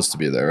it's supposed to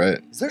be there, right?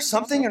 Is there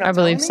something you're not I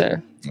believe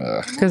telling so.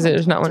 me? Because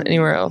there's not one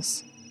anywhere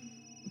else.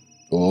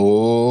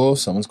 Oh,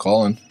 someone's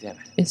calling. Damn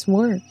it. It's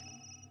work.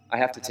 I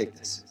have to take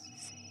this.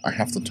 I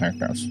have to take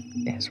this.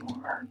 It's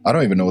work. I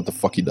don't even know what the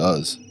fuck he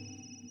does.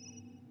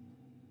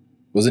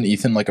 Wasn't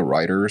Ethan like a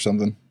writer or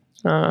something?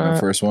 In the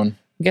first one?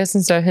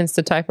 Guessing so, hence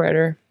the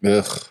typewriter.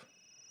 Ugh.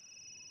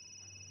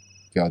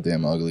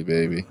 Goddamn ugly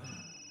baby.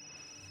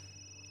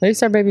 At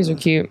least our babies are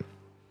cute.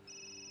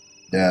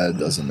 Yeah, it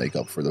doesn't make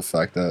up for the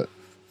fact that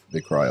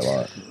they cry a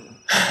lot.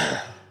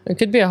 It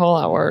could be a whole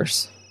lot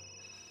worse.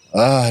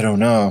 I don't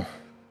know.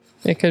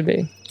 It could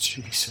be.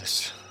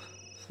 Jesus.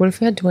 What if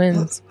we had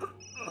twins?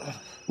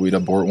 We'd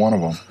abort one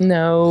of them.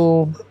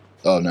 No.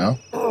 Oh, no?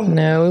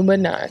 No, we would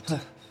not.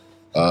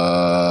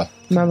 My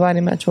body,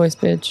 my choice,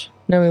 bitch.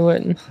 No, we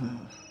wouldn't.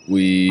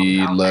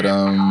 We let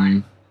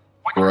them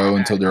grow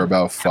until they're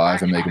about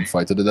 5 and make them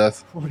fight to the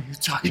death. What are you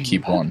talking You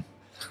keep one.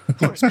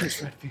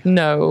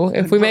 No.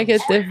 If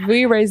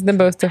we raise them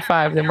both to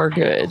 5, then we're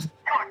good.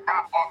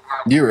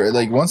 You're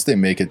like, once they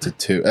make it to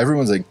 2,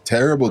 everyone's like,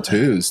 terrible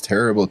twos.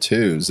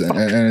 And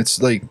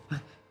it's like,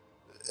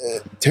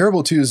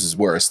 terrible twos is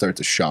where I start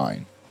to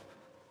shine.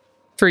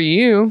 For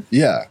you.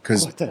 Yeah,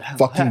 because What the hell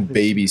fucking happened?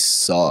 babies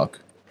suck.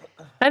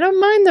 I don't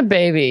mind the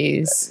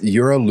babies.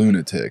 You're a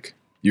lunatic.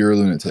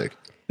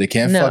 They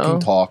can't No. fucking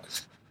talk.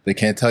 They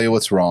can't tell you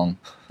what's wrong.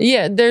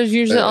 Yeah, there's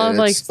usually all of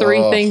like It's- 3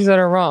 ugh. things that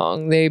are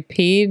wrong. They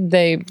peed,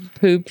 they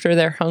pooped, or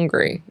they're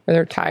hungry, or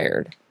they're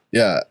tired.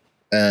 Yeah,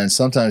 and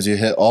sometimes you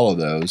hit all of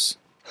those,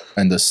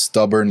 and the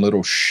stubborn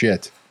little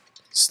shit.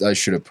 I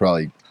should have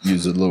probably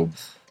used a little.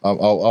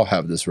 I'll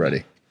have this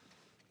ready.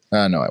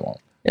 No, I won't.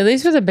 At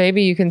least with a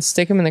baby, you can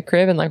stick them in the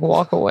crib and like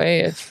walk away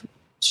if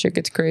shit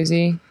gets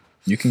crazy.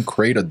 You can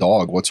crate a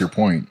dog. What's your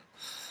point?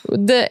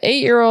 The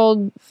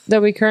 8-year-old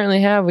that we currently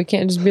have, we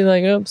can't just be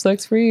like, "Oh,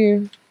 sucks for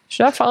you."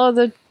 Should I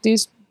follow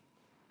these?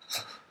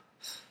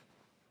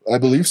 I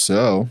believe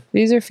so.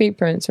 These are feet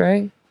prints,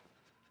 right?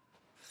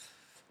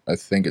 I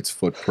think it's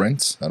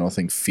footprints. I don't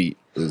think feet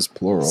is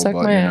plural, Suck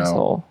but my you know,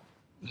 asshole.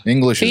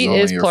 English Feet is only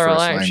is your plural,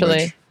 first actually.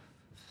 language.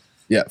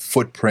 Yeah,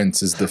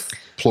 footprints is the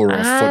plural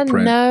of I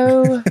footprint.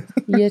 know,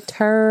 you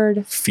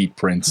turd. Feet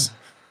prints.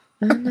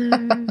 I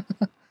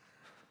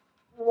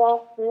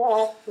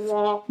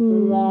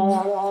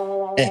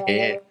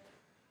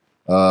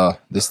know.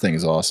 This thing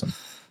is awesome.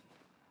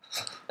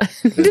 I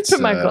need to It's,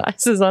 put my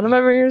glasses on. I'm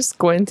over here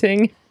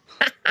squinting.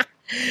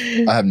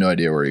 I have no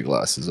idea where your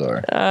glasses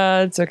are.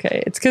 It's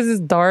okay. It's because it's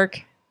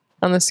dark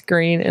on the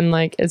screen and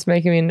like it's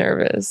making me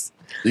nervous.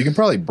 You can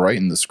probably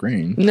brighten the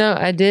screen. No,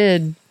 I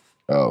did,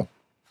 Oh,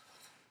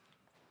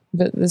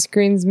 but the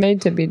screen's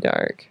made to be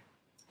dark.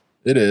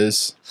 it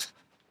is.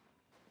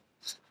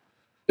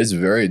 It's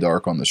very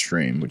dark on the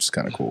stream, which is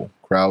kind of cool.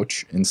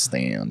 Crouch and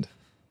stand.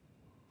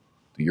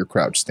 Do your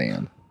crouch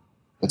stand.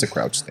 What's a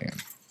crouch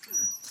stand?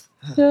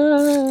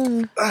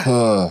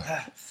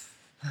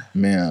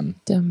 Man.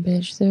 Dumb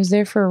bitch. It was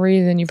there for a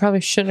reason. You probably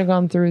shouldn't have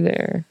gone through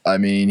there. I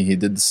mean, he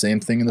did the same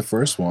thing in the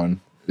first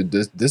one.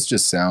 This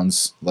just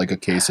sounds like a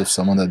case of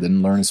someone that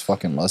didn't learn his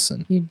fucking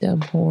lesson. You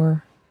dumb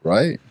whore.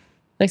 Right?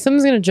 Like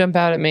someone's gonna jump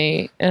out at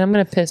me and I'm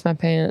gonna piss my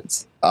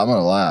pants. I'm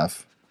gonna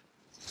laugh.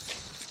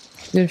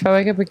 Dude, if I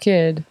wake up a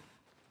kid.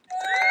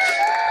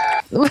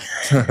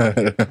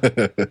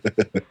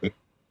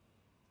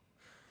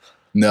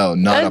 No,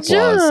 not I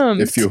applause.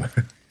 jumped.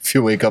 If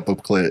you wake up a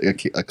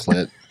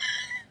clit.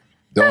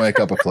 Don't wake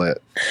up a clit.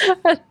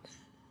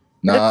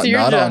 Not your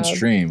on job.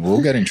 stream.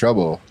 We'll get in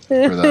trouble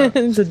for that.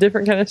 It's a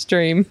different kind of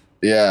stream.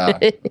 Yeah,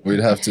 we'd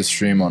have to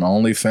stream on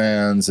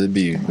OnlyFans. It'd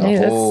be a Hey,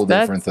 whole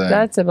different thing.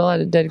 That's a lot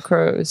of dead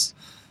crows.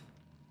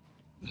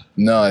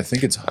 No, I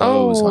think it's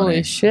hoes, Holy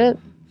honey. shit.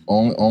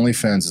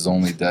 OnlyFans is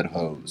only dead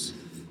hoes.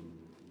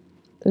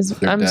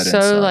 They're I'm dead so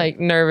inside. like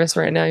nervous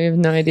right now. You have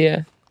no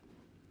idea.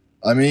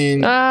 I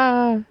mean,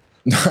 Oh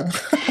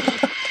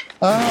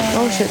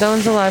shit, that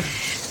one's alive.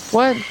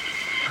 What?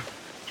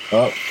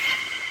 oh,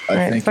 I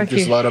Alright, think you fuck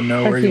just you. let them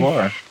know Fuck where you you.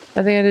 are.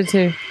 I think I did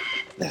too.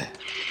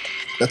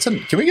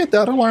 Can we get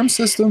that alarm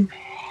system?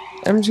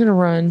 I'm just gonna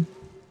run.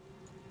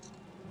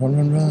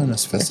 Run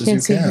as fast as you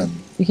Can't see can.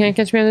 him. You can't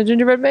catch me on the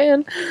gingerbread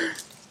man.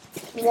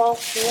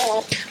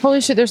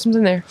 Holy shit, there's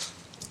something there.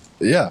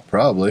 Yeah,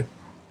 probably.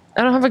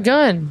 I don't have a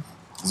gun.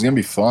 It's gonna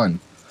be fun.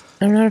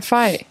 I don't know how to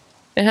fight.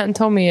 They hadn't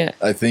told me yet.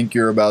 I think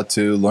you're about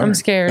to learn. I'm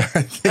scared.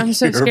 I think I'm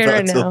so you're scared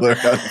right about now. to learn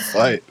how to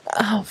fight.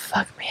 Oh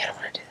fuck me, I don't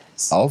want to do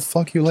this. I'll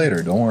fuck you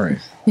later. Don't worry.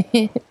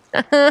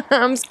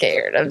 I'm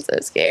scared. I'm so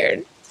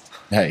scared.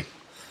 Hey,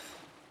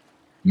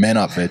 man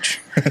up, bitch.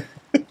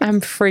 I'm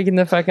freaking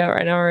the fuck out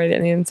right now already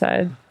on the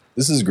inside.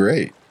 This is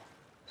great.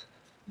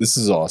 This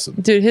is awesome.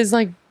 Dude, his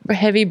like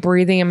heavy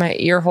breathing in my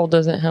ear hole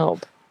doesn't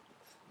help.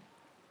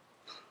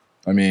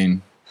 I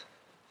mean,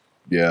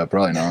 yeah,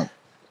 probably not.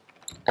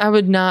 I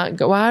would not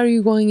go. Why are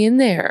you going in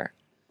there?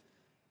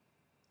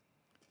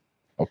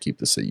 I'll keep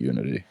this at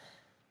Unity.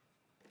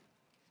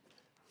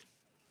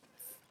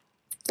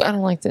 I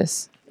don't like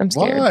this. I'm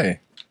scared. Why?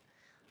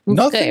 I'm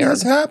Nothing scared.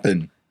 has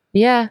happened.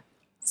 Yeah.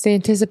 It's the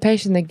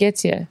anticipation that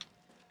gets you.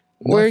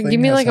 Or Nothing give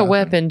me has like a happened.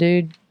 weapon,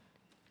 dude.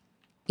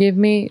 Give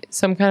me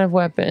some kind of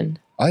weapon.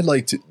 I'd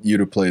like you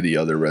to play the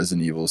other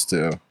Resident Evils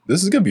too.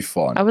 This is gonna be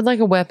fun. I would like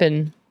a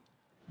weapon.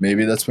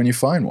 Maybe that's when you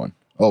find one.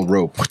 Oh,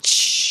 rope.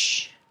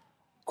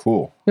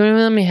 Cool. You want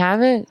to let me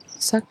have it?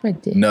 Suck my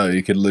dick. No,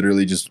 you could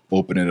literally just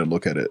open it and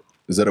look at it.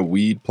 Is that a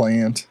weed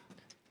plant?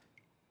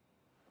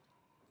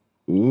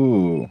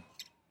 Ooh. Of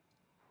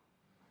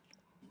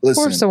course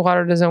Listen, the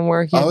water doesn't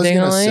work, you I was gonna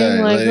ding-a-ling.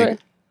 say, Like, like, what?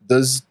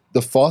 does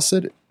the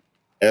faucet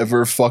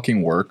ever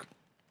fucking work?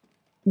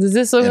 Does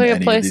this look in like any a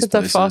of place these that the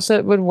places?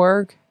 faucet would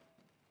work?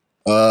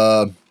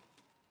 No.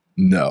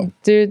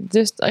 Dude,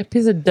 just a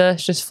piece of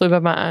dust just flew by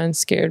my eye and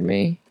scared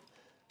me.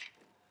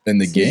 In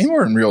the game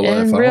or in real life?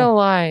 In I don't- real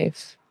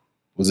life.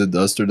 Was it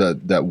dust or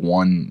that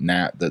one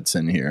gnat that's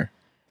in here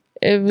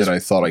It was that I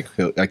thought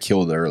I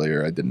killed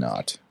earlier? I did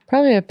not.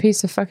 probably a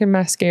piece of fucking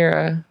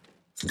mascara.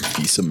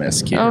 Piece of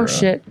mascara. Oh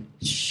shit.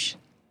 Shh.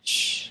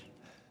 Shh.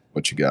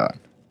 What you got?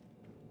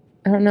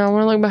 I don't know. I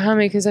want to look behind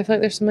me because I feel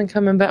like there's something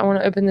coming, but I want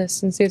to open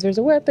this and see if there's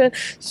a weapon.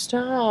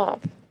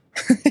 Stop.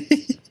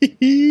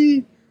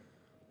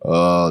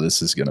 Oh,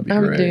 this is gonna be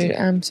great. Dude,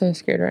 I'm so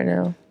scared right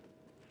now.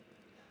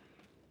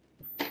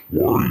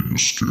 Why are you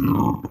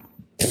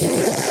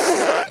scared?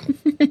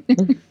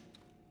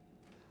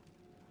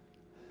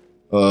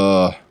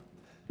 Oh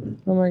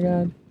my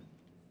god.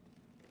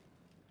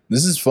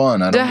 This is fun.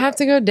 Do I have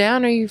to go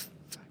down? Are you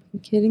fucking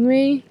kidding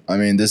me? I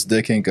mean, this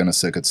dick ain't gonna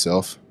suck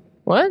itself.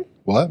 What?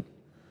 What?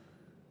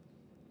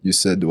 You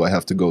said, do I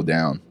have to go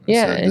down? I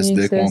Yeah. said, and this he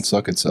dick says won't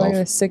suck it's not itself.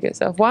 gonna sick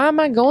itself. Why am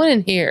I going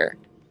in here?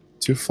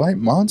 To fight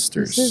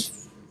monsters. This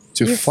is,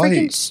 To you're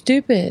freaking fight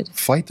stupid.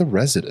 the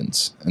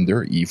residents, and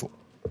they're evil.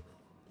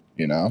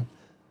 You know?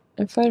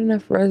 I fight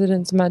enough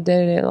residents in my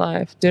day-to-day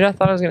life. Dude, I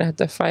thought I was gonna have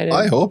to fight it.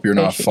 I hope you're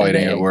not patient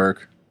fighting today. at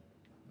work.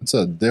 It's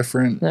a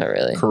different Not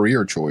really.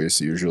 career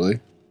choice usually.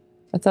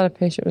 I thought a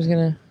patient was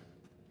gonna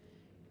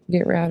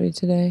Get rowdy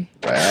today.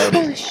 Rowdy.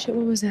 Holy shit!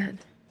 What was that?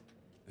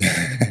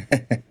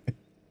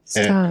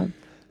 Stop.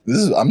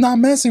 I'm not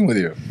messing with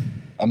you.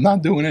 I'm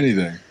not doing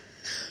anything.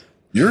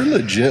 You're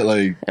legit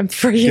like I'm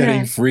freaking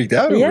getting out. freaked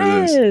out over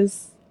this.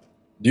 Yes.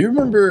 Do you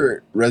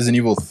remember Resident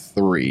Evil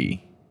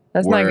 3?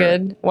 That's not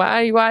good.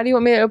 Why do you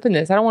want me to open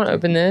this? I don't want to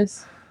open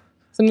this.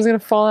 Someone's gonna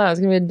fall out. It's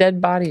gonna be a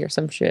dead body or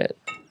some shit.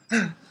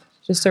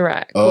 Just a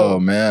rat. Cool. Oh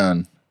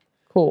man.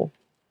 Cool.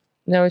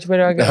 Now which way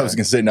do I go? I was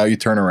gonna say now you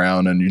turn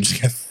around and you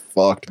just get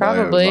fucked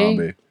Probably. by a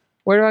zombie.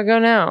 Where do I go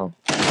now?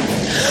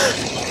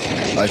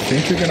 I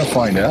think you're gonna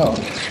find out.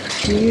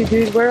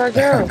 Dude, where do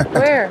I go?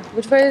 Where?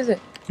 Which way is it?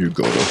 You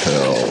go to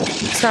hell.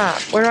 Stop.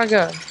 Where do I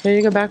go? Do I need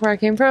to go back where I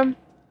came from?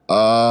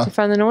 To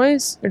find the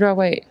noise? Or do I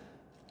wait?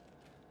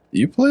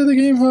 You play the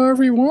game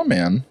however you want,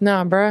 man.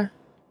 Nah, bruh.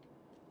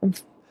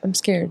 I'm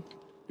scared.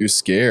 You're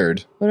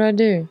scared. What do I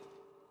do?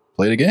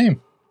 Play the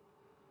game.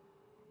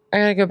 I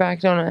gotta go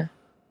back, don't I?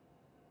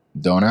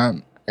 Don't I?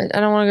 I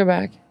don't want to go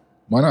back.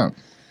 Why not?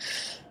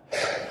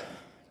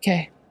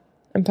 Okay.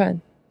 I'm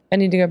fine. I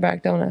need to go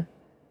back, don't I?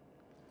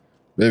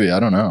 Baby, I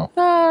don't know.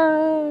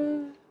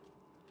 Ah.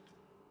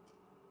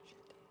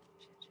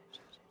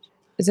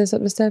 Is this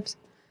up the steps?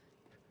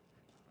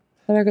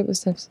 How do I go up the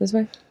steps? This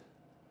way?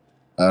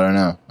 I don't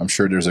know. I'm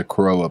sure there's a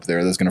crow up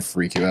there that's gonna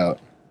freak you out.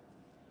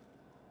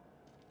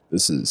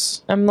 This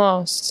is... I'm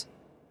lost.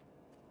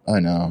 I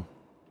know.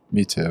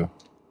 Me too.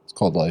 It's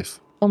called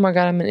life. Oh my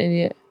god, I'm an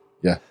idiot.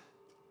 Yeah.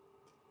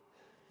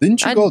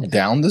 Didn't you go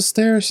down the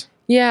stairs?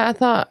 Yeah, I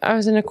thought I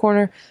was in a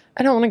corner.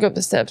 I don't want to go up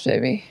the steps,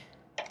 baby.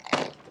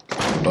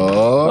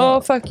 Oh.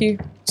 Oh, fuck you.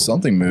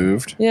 Something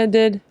moved. Yeah, it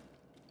did.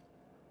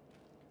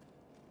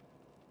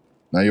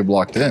 Now you're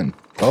blocked in.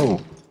 Oh.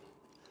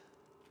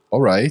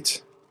 All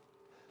right.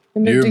 It Do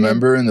you moved again.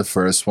 remember in the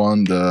first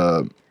one,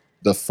 the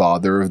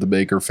father of the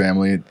Baker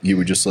family, he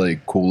would just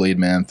like Kool-Aid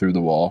man through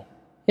the wall?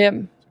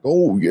 Yep.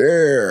 Oh,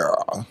 yeah.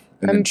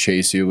 And then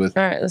chase you with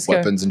All right, let's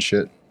weapons and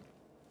shit.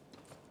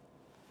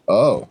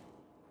 Oh.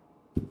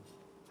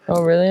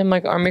 Oh, really? I'm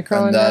like army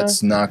crawling And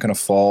that's now? not going to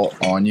fall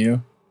on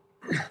you?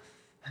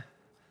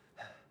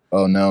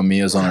 Oh, no.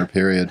 Mia's on her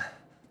period.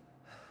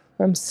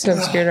 I'm so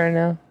scared right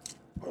now.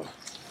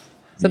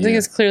 Something Yeah.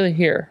 is clearly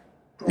here.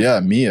 Yeah,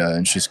 Mia.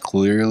 And she's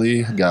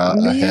clearly got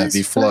a heavy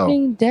Mia's flow.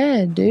 fucking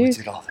dead, dude.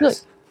 Look,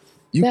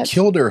 You that-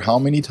 killed her how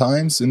many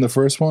times in the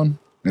first one?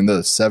 In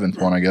the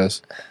 7th one, I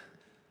guess.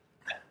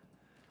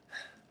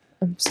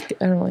 I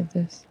don't like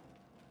this.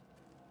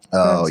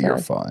 Oh, I'm you're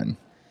sad. fine.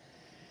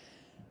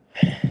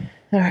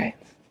 All right.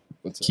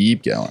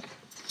 Keep going.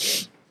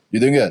 You're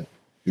doing good.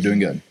 You're doing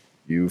good.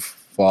 You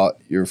fought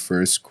your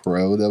first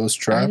crow that was I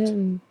trapped.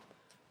 didn't.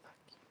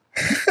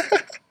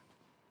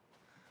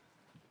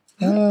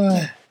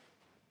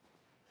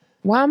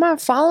 Why am I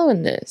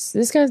following this?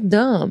 This guy's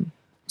dumb.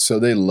 So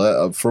they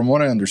from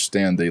what I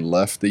understand, they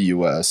left the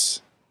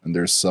U.S. and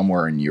they're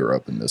somewhere in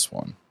Europe in this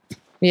one.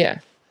 Yeah.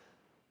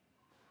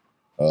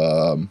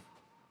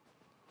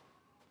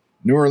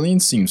 New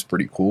Orleans seems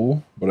pretty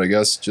cool, but I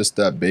guess just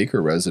that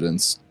Baker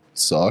residence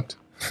sucked.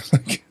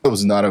 Like, it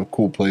was not a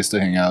cool place to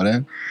hang out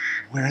in.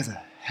 Where the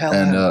hell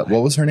And am I?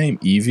 what was her name?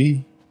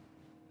 Evie?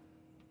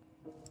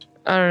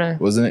 I don't know.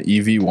 Wasn't it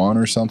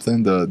EV1 or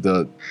something?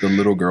 The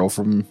little girl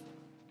from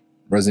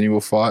Resident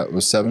Evil 5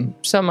 was 7.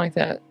 Something like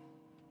that.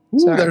 Ooh,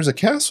 Sorry. there's a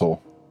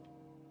castle.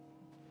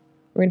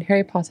 We're in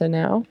Harry Potter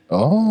now.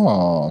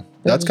 Oh,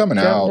 that's coming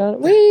out.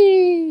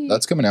 Whee!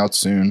 That's coming out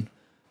soon.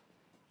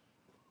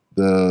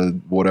 The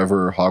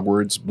whatever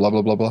Hogwarts, blah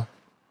blah blah blah.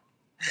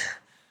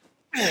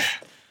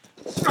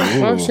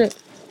 Oh Ooh. shit.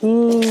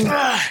 Ooh.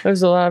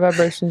 There's a lot of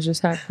vibrations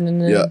just happening.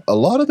 There. Yeah, a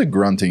lot of the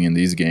grunting in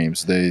these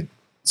games, they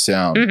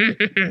sound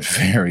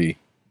very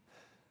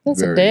That's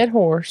very a dead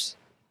horse.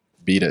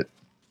 beat it.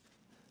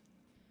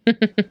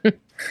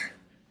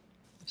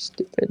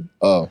 Stupid.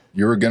 Oh,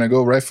 you were gonna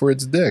go right for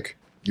its dick.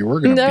 You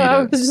were gonna No,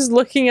 I beat was just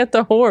looking at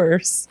the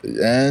horse. it.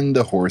 And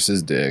the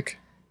horse's dick.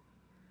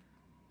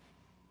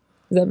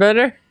 Is that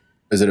better?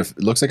 Is it it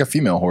looks like a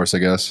female horse, I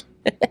guess.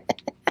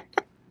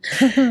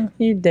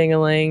 You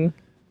ding-a-ling.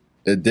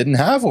 It didn't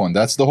have one.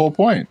 That's the whole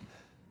point.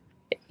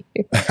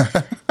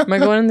 Am I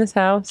going in this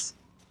house?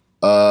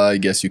 I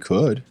guess you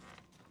could.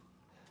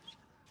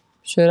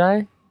 Should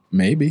I?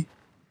 Maybe.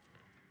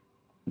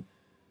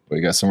 Well,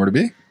 you got somewhere to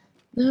be?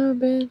 No,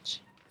 bitch.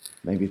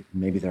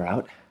 Maybe they're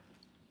out.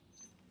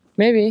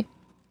 Maybe.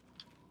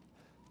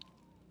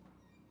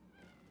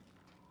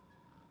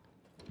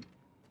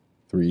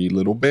 Three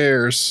little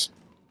bears.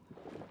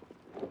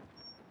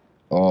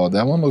 Oh,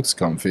 that one looks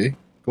comfy.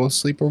 Go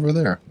sleep over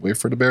there. Wait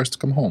for the bears to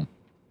come home.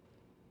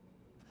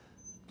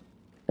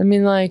 I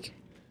mean, like,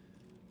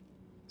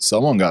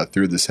 Someone got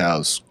through this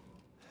house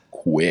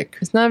quick.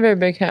 it's not a very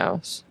big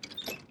house.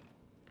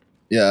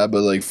 Yeah,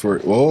 but like for...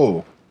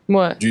 Whoa.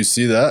 What? Did you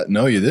see that?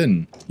 No, you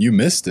didn't. You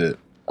missed it.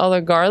 All the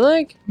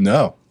garlic?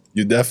 No,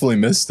 you definitely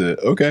missed it.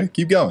 Okay,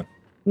 keep going.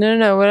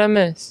 No. What'd I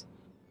miss?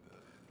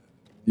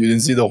 You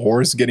didn't see the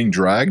horse getting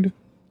dragged?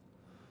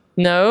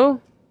 No?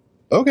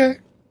 Okay.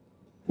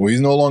 Well, he's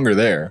no longer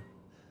there.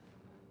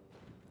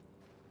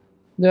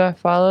 Do I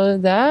follow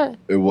that?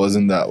 It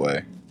wasn't that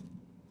way.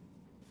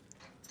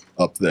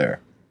 Up there.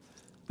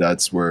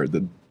 That's where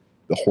the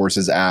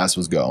horse's ass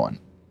was going.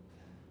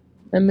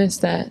 I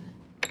missed that.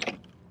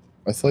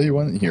 I thought you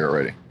went here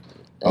already. I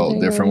Oh,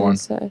 think I different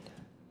went one?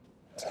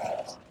 this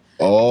side.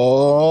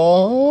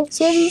 Oh,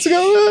 something's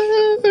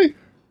going.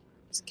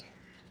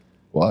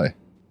 Why? I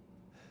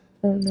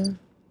don't know.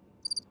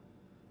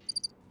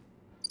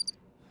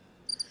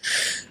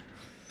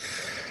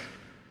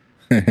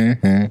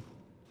 This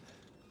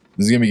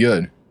is gonna be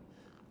good.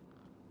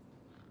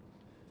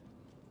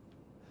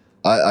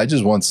 I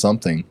just want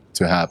something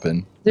to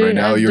happen. Dude, right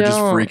now I you're just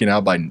don't. freaking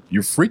out by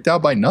freaked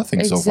out by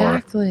nothing so far.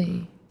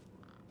 Exactly.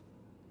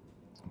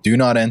 Do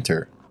not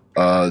enter.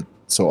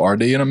 So are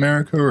they in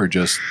America or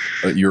just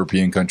a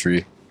European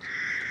country?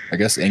 I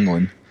guess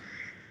England.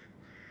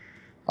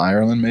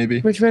 Ireland maybe?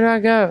 Which way do I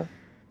go?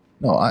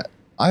 No,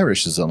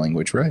 Irish is a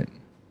language, right?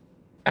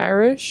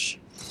 Irish?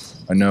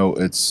 I know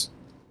it's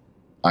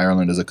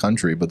Ireland is a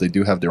country, but they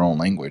do have their own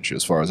language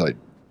as far as I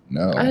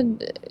know.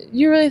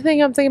 You really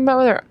think I'm thinking about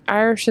whether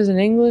Irish is an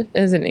English?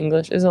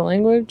 Is a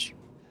language?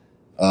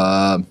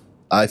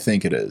 I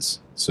think it is.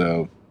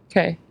 So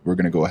Okay. we're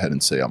gonna go ahead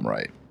and say I'm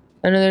right.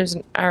 I know there's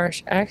an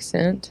Irish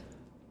accent.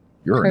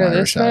 You're Can I an go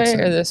Irish this way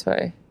accent. or this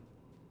way?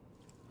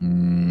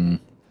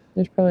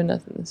 There's probably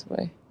nothing this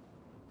way.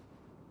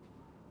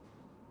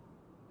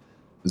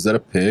 Is that a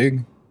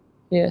pig?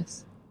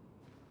 Yes.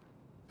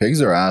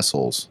 Pigs are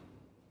assholes.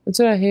 That's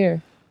what I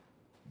hear.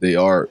 They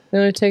are. It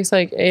only takes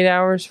like 8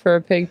 hours for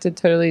a pig to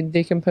totally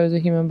decompose a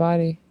human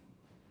body.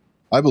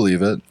 I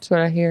believe it. That's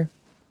what I hear.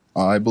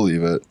 I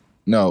believe it.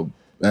 No,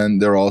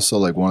 and they're also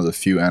like one of the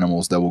few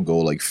animals that will go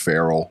like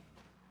feral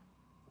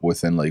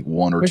within like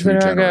one or Which two way do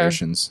I go?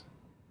 generations.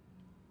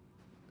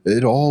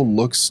 It all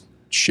looks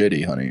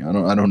shitty, honey.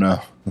 I don't know.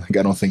 Like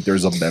I don't think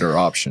there's a better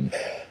option.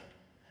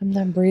 I'm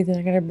not breathing.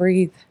 I gotta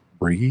breathe.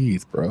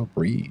 Breathe, bro.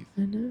 Breathe.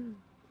 I know.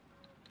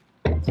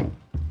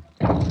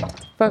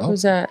 Fuck Oh.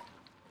 was that?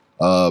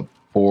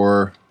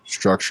 Poor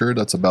structure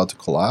that's about to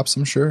collapse,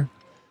 I'm sure.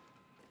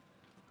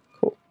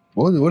 Cool.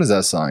 What is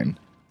that sign?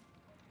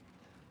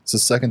 It's the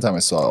second time I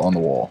saw it on the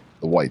wall.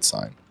 The white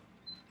sign.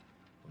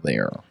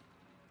 There.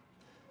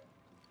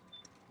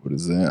 What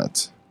is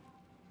that?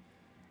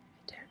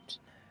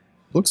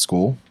 Looks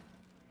cool.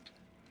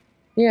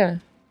 Yeah.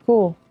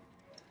 Cool.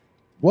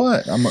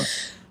 What? I'm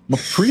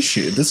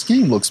appreciative. This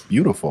game looks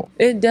beautiful.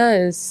 It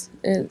does.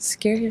 It's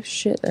scary as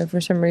shit though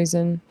for some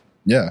reason.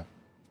 Yeah.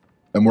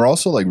 And we're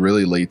also like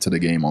really late to the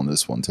game on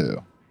this one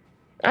too.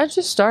 I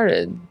just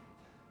started.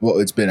 Well,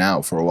 it's been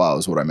out for a while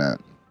is what I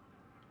meant.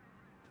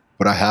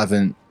 But I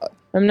haven't.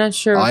 I'm not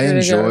sure I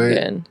if to go enjoy-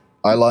 again.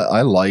 I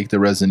like the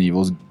Resident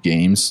Evil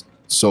games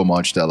so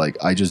much that like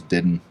I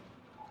didn't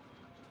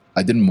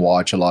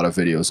watch a lot of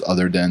videos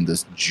other than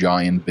this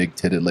giant big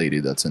titted lady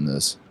that's in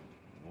this.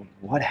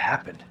 What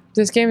happened?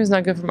 This game is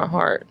not good for my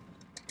heart.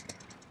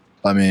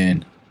 I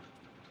mean,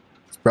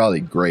 it's probably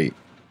great.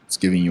 It's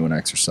giving you an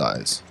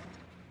exercise.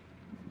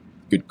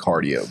 Good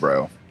cardio,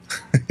 bro.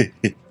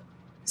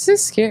 This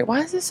is scary.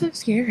 Why is this so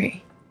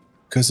scary?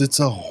 Because it's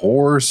a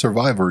horror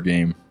survivor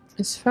game.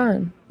 It's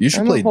fun. You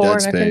should I'm play a whore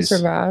Dead and I can Space.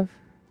 survive.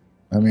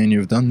 I mean,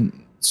 you've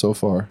done so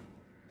far.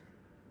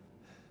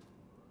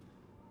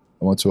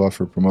 I want to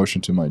offer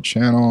promotion to my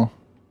channel.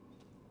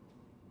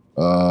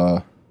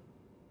 Well,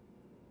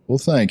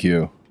 thank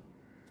you.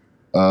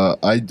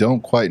 I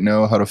don't quite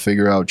know how to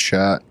figure out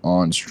chat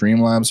on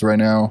Streamlabs right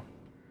now,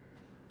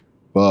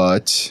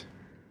 but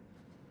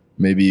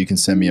maybe you can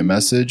send me a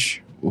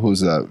message.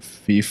 Who's that?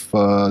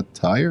 FIFA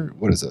Tire?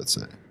 What does that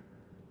say?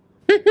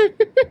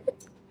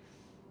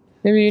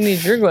 Maybe you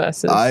need your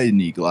glasses. I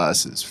need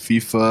glasses.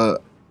 FIFA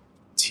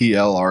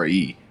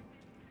TLRE.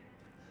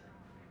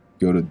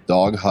 Go to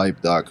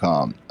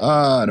doghype.com.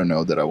 I don't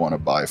know that I want to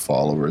buy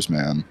followers,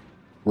 man.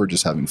 We're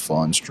just having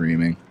fun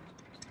streaming.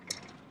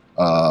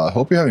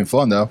 Hope you're having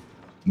fun, though.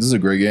 This is a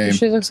great game.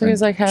 She looks like And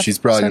it's like half. She's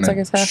probably sounds going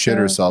like it's to half shit hour.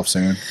 herself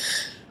soon.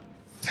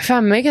 If I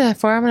make it that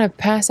far, I'm gonna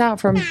pass out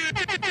from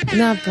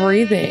not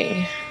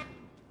breathing.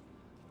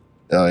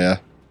 Oh, yeah?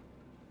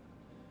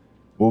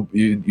 Well,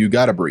 you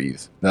got to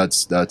breathe.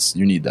 That's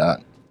you need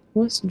that.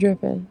 What's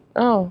dripping?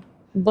 Oh,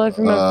 blood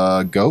from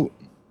a. Goat.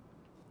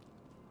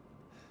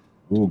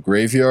 Ooh,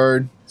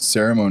 graveyard,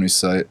 ceremony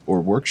site,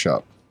 or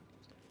workshop.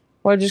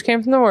 Well, I just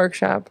came from the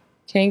workshop.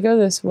 Can't go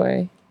this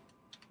way.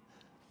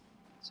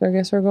 So I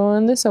guess we're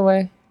going this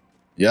way.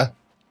 Yeah.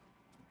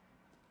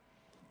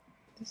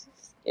 This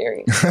is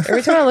scary.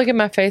 Every time I look at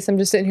my face, I'm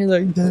just sitting here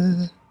like,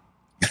 duh.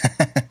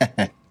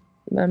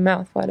 My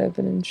mouth wide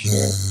open and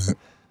shit.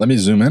 Let me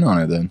zoom in on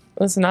it then.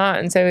 Let's not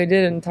and say we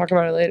did and talk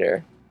about it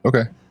later.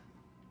 Okay.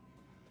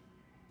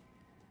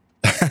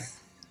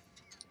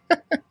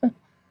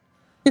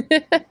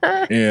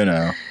 You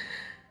know.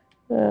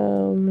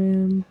 Oh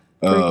man,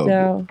 freaked Oh,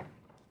 out.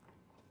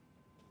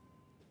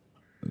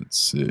 let's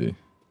see.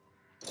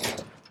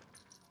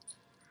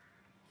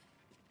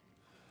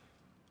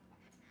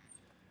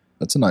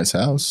 That's a nice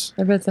house.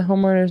 I bet the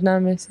homeowner's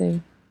not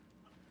missing.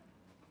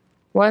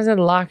 Why is it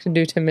locked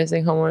due to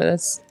missing homeowner?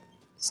 That's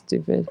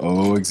Stupid.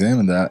 Oh,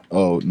 examine that.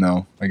 Oh,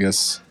 no. I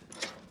guess.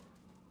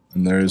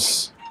 And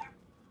there's...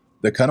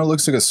 That kind of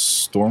looks like a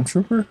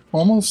stormtrooper,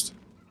 almost.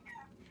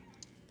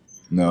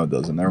 No, it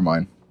doesn't. Never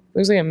mind.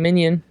 Looks like a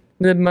minion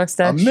with a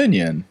mustache. A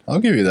minion. I'll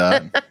give you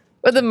that.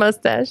 With a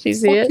mustache, you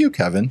see Fuck it? you,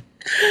 Kevin.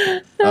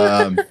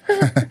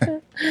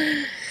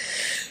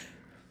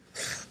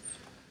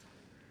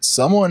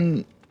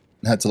 Someone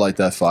had to light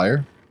that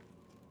fire,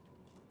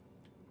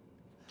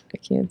 I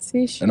can't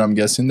see shit. and I'm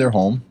guessing they're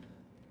home.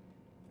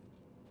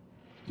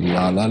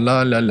 La la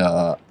la la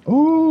la.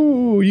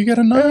 Ooh, you got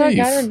a knife. Oh, I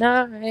got a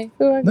knife.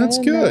 Ooh, I got That's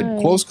a good.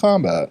 knife. Close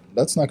combat.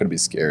 That's not going to be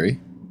scary.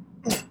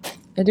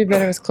 I do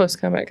better with close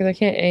combat because I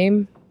can't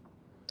aim.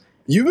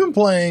 You've been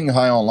playing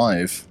High on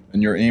Life,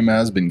 and your aim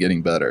has been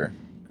getting better.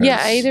 Yeah,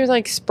 I either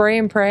like spray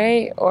and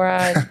pray or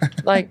I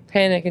like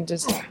panic and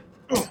just.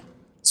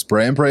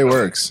 Spray and pray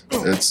works.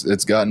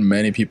 It's gotten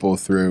many people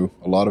through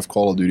a lot of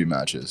Call of Duty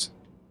matches.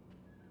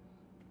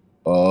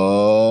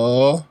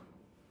 Oh,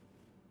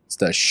 it's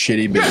that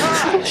shitty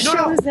bitch.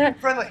 No, What is that?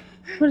 Friendly.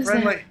 What is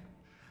Friendly. that?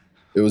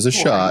 It was a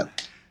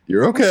shot.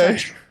 You're okay.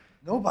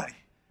 Nobody.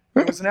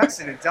 It was an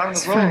accident down on the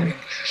It's road. fine.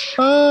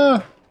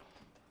 Ah.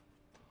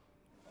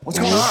 What's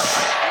going on?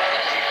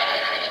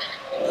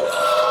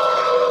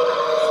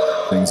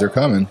 Things are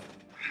coming.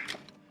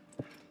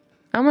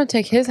 I'm gonna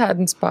take his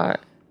hiding spot.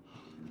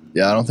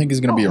 Yeah, I don't think he's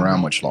going to be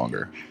around much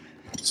longer.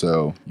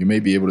 So you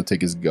may be able to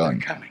take his They're gun.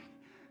 coming.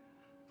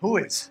 Who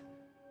is?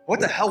 What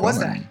the hell was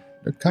that? Coming.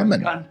 They're coming.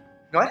 Gun.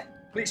 What?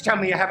 Please tell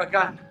me you have a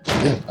gun.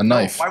 Yeah, a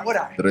knife Why would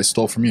I? that I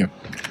stole from you.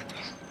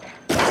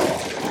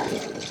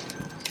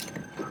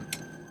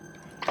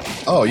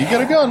 Oh, you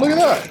got a gun. Look at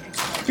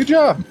that. Good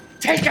job.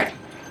 Take it!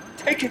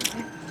 Take it!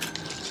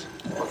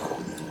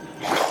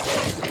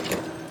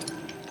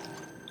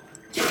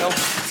 No,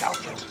 it's out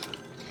there.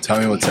 Tell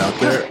me what's out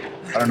there.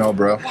 I don't know,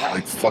 bro.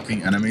 Like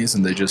fucking enemies,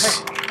 and they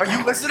just... Are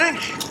you listening?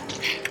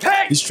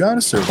 Hey! He's trying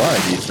to survive,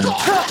 Ethan.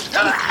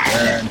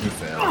 And he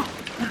failed.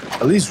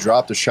 At least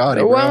drop the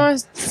shotty, Why am bro. I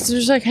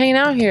just like hanging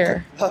out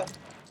here?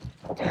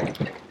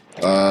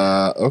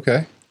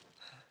 Okay.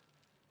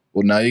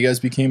 Well, now you guys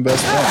became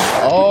best friends.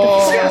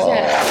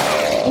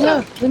 Oh!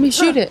 No, let me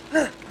shoot it.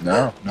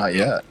 No, not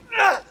yet.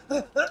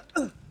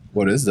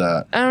 What is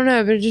that? I don't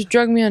know, but it just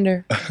drug me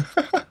under.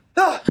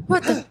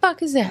 What the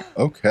fuck is that?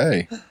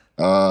 Okay.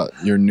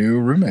 Your new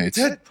roommates.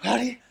 Dead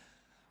body?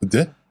 A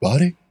dead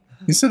body?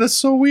 You said that's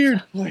so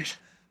weird. Wait,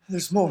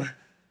 there's more.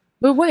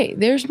 But wait,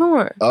 there's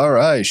more. All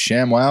right,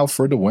 ShamWow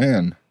for the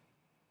win.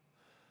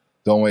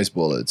 Don't waste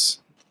bullets,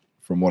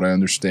 from what I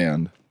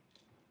understand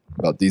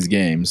about these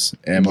games.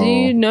 Ammo. Do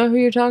you know who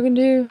you're talking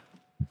to?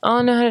 I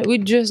don't know how to, we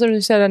just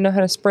literally said I know how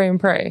to spray and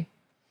pray.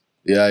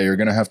 Yeah, you're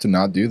gonna have to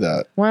not do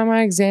that. Why am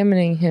I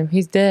examining him?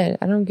 He's dead.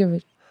 I don't give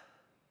a...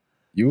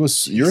 You're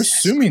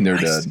assuming they're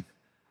Christ. dead.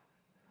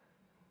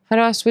 How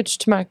do I switch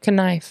to my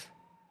knife?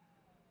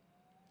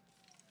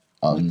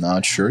 I'm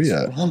not sure What's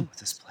yet. wrong with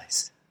this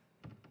place?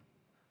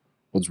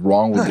 What's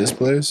wrong with this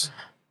place?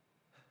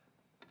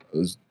 It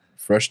was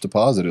fresh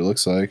deposit, it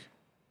looks like.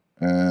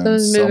 And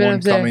Someone's moving someone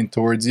up there. coming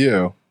towards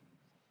you.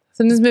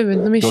 Something's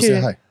moving. Let me Go shoot say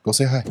it. hi. Go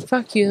say hi.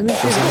 Fuck you. Let me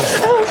shoot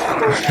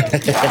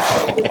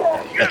it.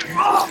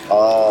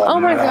 Oh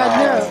my god,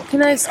 no.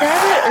 Can I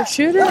stab it or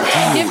shoot it?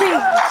 Give me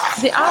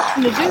the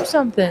option to do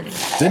something.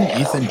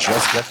 Didn't Ethan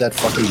just get that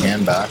fucking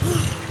hand back?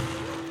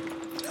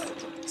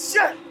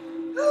 Shit!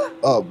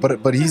 Oh,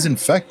 but he's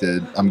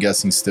infected, I'm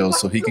guessing still,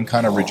 so he can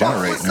kind of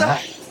regenerate now.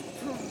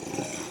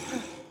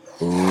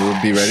 Ooh,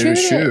 be ready to It,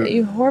 shoot.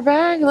 you whore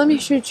bag. Let me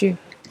shoot you.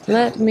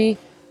 Let me.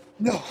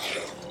 No.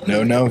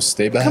 No,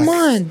 stay back. Come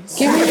on.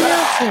 Give me the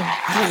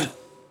option.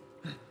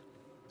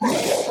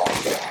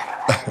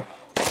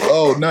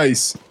 Oh,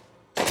 nice.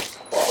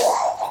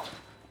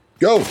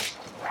 Go.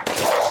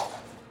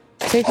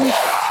 Take me.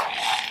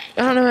 I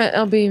don't know what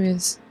L beam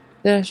is.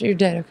 You're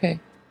dead. Okay.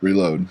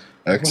 Reload.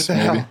 X, What the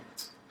maybe. hell?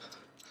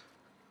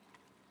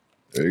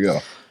 There you go.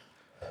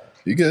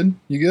 You good?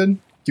 You good?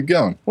 Keep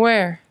going.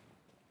 Where?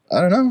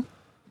 I don't know.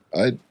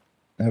 I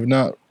have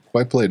not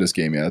quite played this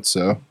game yet,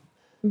 so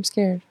I'm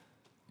scared.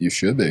 you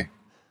should be.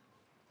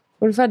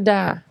 What if I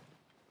die?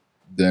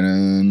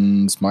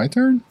 Then it's my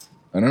turn?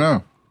 I don't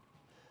know.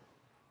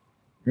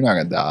 You're not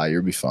gonna die.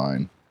 You'll be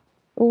fine.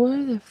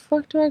 Where the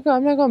fuck do I go?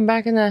 I'm not going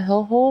back in that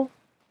hellhole.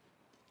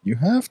 You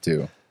have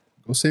to.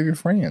 Go save your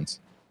friends.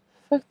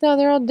 Fuck no,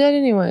 they're all dead Oh,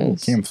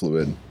 anyways. chem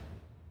fluid.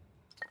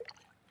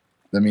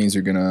 That means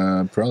you're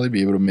gonna probably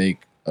be able to make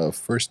a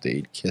first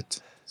aid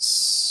kit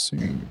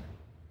soon.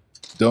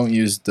 Don't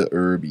use the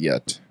herb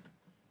yet.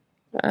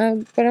 But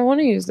I want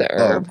to use the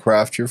Oh, herb.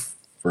 craft your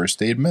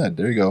first aid med.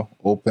 There you go.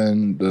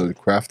 Open the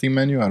crafting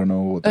menu. I don't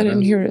know what that I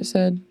didn't is. hear what it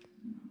said.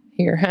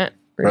 Here, huh?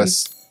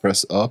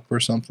 Press up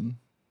or something.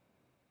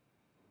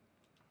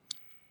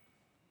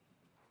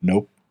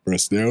 Nope.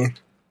 Press down.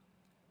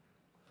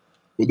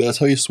 Well, that's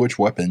how you switch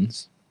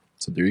weapons.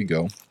 So there you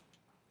go.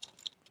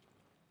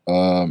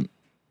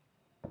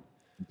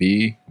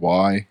 B,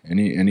 Y,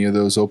 any of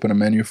those open a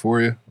menu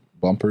for you?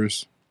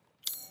 Bumpers.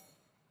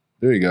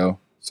 There you go.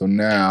 So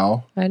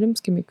now, Items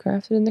can be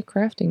crafted in the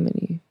crafting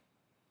menu.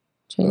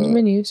 Change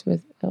menus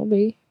with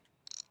LB.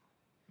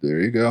 there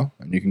you go.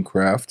 And you can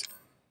craft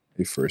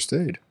a first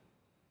aid.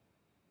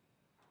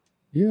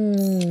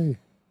 Yay.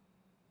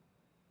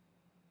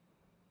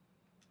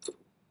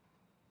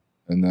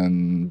 And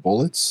then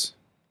bullets.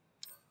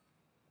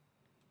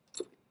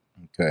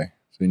 Okay.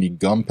 So you need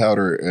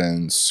gunpowder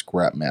and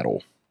scrap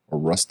metal. Or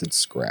rusted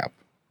scrap.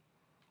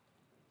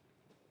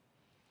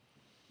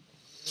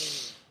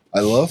 I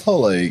love how,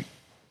 like,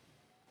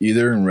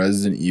 either in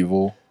Resident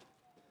Evil,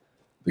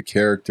 the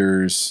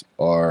characters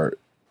are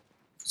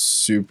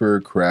super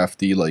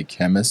crafty, like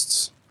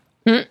chemists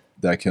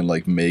that can,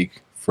 like,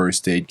 make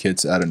first aid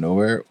kits out of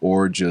nowhere,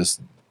 or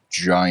just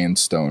giant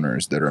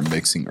stoners that are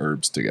mixing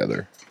herbs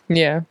together.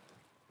 Yeah.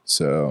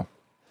 So,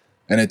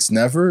 and it's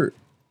never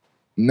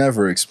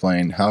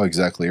explained how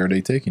exactly are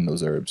they taking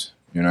those herbs,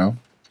 you know?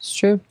 It's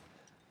true.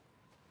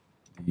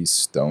 These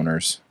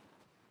stoners.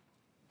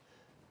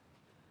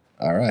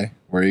 All right,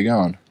 where are you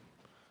going?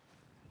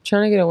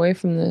 Trying to get away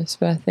from this,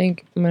 but I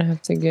think I'm gonna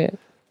have to go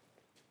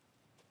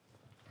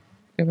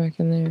back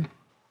in there.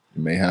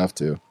 You may have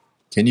to.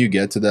 Can you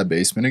get to that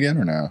basement again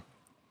or no?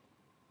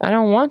 I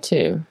don't want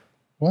to,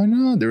 Why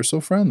not? They were so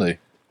friendly.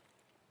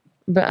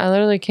 but I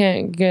literally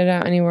can't get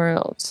out anywhere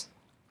else.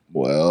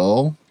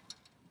 Well,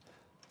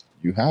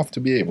 you have to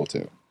be able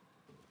to.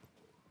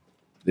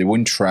 They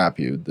wouldn't trap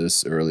you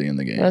this early in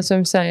the game. That's what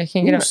I'm saying. I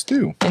can't get out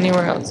Stu.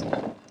 anywhere else.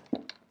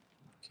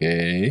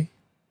 Okay.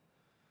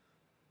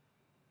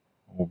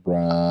 All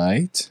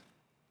right.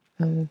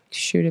 I will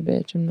shoot a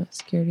bitch. I'm not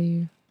scared of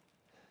you.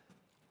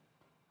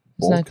 It's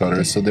Bolt not cutter.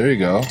 good. So there you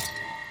go.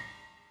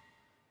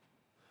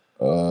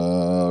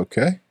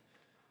 Okay.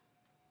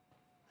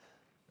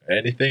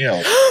 Anything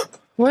else?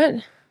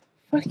 What?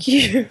 Fuck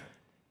you.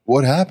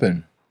 What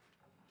happened?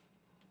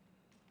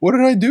 What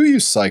did I do, you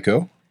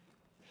psycho?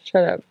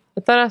 Shut up.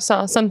 I thought I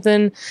saw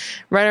something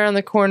right around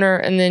the corner,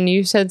 and then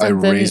you said I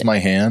something raised my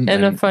hand.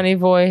 in a and funny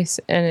voice,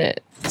 and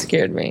it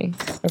scared me.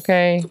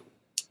 Okay?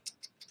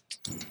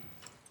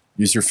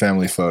 use your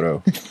family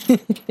photo.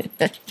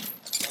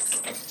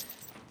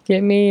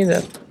 Get me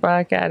the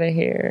fuck out of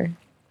here.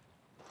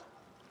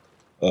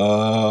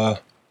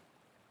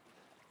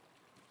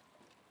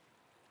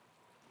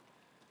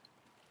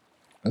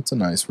 That's a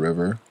nice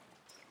river.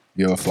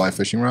 You have a fly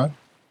fishing rod?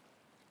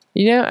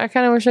 You know, I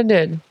kind of wish I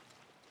did.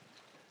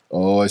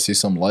 Oh, I see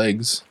some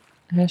legs.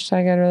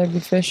 Hashtag I'd rather be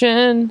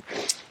fishing.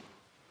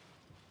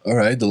 All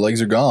right, the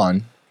legs are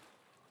gone.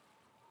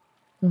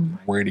 Oh my.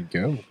 Where'd it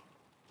go?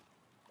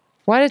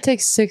 Why did it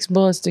take 6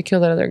 bullets to kill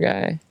that other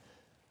guy?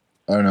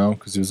 I don't know,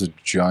 because it was a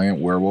giant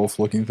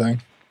werewolf-looking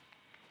thing.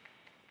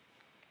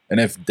 And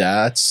if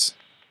that's...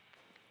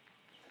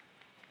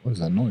 What is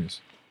that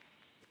noise?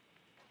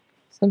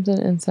 Something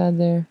inside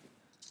there.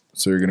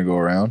 So you're going to go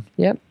around?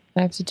 Yep,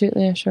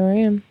 absolutely, I sure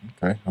am.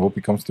 Okay, I hope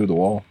he comes through the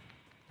wall.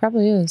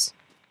 Probably is.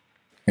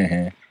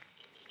 It's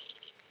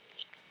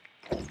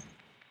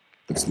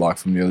locked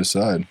from the other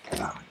side.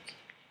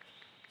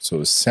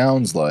 So it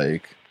sounds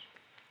like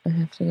I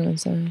have to go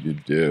inside. you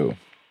do. I'm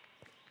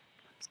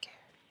scared.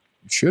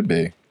 You should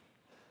be.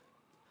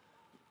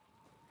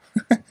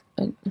 I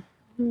want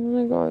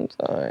to go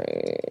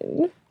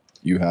inside.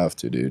 You have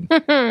to, dude.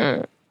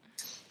 Okay,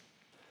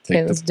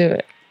 let's do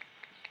it.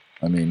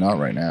 I mean, not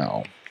right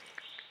now.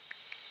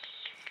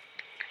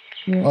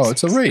 Oh,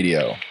 it's a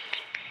radio.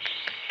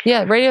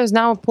 Yeah, radio's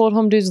now pulled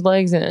home dude's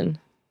legs in.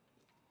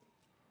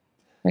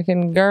 I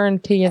can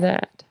guarantee you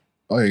that.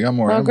 Oh, you got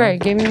more Oh, ammo?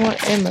 great. Give me more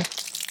ammo.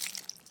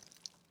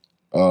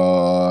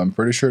 I'm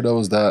pretty sure that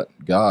was that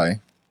guy.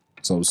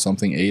 So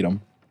something ate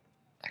him.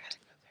 I gotta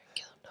go there and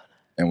kill him, don't I?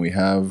 And we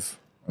have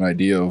an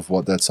idea of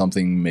what that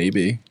something may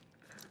be.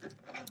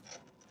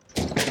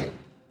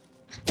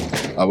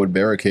 I would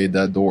barricade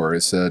that door.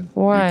 It said...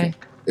 Why?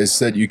 It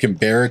said you can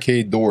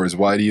barricade doors.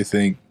 Why do you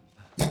think...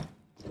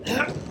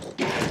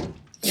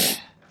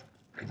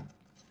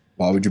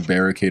 Why would you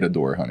barricade a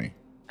door, honey?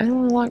 I don't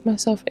want to lock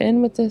myself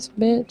in with this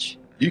bitch.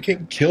 You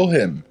can kill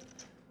him.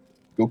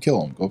 Go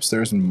kill him. Go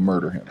upstairs and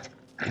murder him.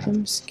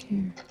 I'm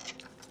scared.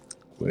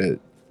 Quit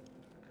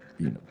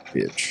being a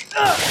bitch.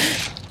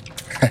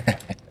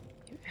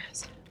 You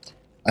asshole.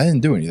 I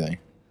didn't do anything.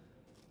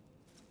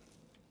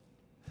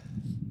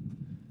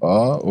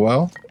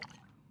 Well.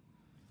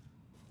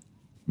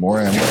 More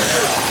ammo.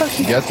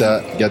 Get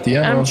that. Get the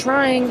ammo. I'm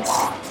trying.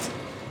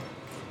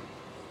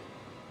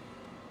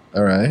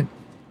 Alright.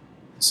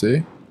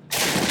 See?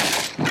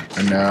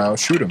 And now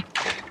shoot him.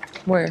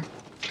 Where?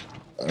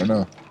 I don't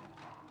know.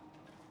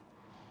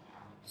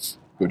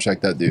 Go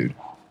check that dude.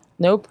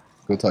 Nope.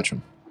 Go touch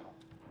him.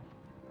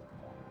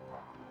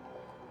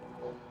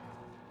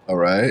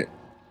 Alright.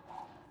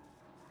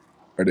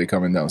 Are they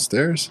coming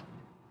downstairs?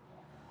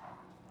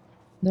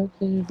 Nope,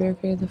 they just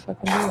barricaded the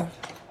fucking door.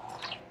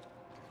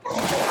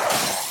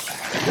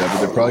 Yeah, but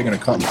they're probably gonna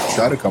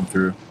try to come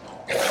through.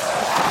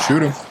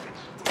 Shoot him.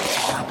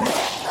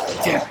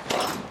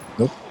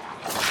 Nope.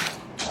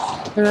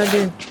 What did I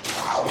do?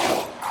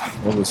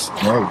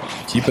 No,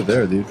 keep it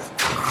there, dude.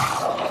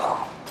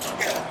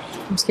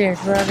 I'm scared.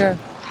 Where do I go?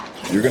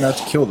 You're gonna have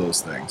to kill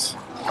those things.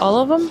 All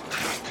of them?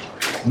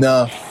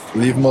 No,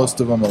 leave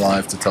most of them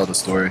alive to tell the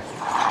story.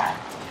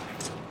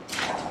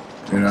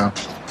 You know,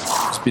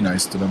 just be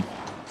nice to them.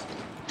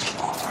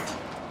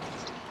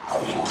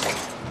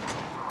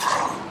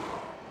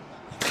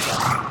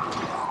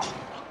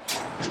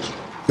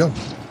 Go.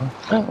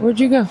 Oh, where'd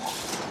you go?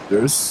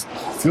 There's.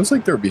 Feels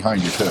like they're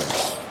behind you too.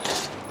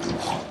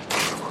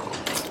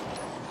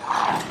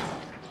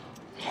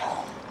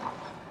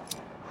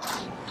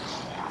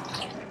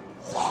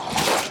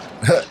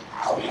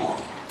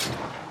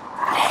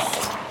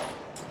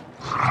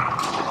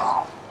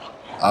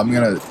 I'm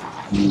gonna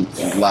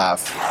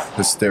laugh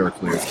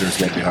hysterically if there's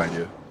one behind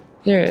you.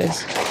 There it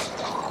is.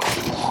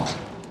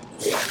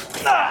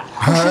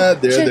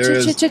 There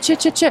is.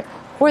 Shit.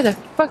 Where the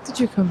fuck did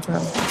you come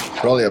from?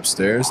 Probably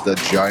upstairs, that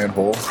giant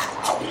hole.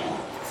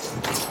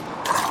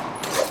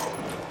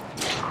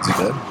 Is he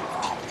dead?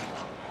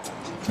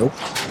 Nope.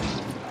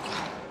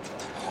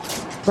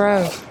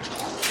 Bro.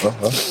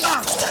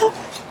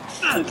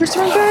 Where's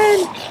my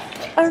gun?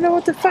 I don't know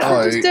what the fuck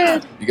I just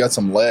did. You got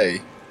some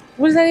lay.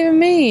 What does that even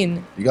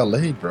mean? You got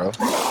laid, bro.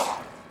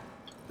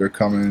 They're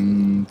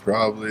coming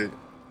probably.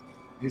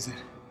 Is it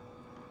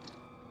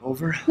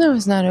over? No,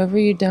 it's not over,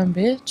 you dumb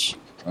bitch.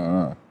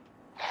 I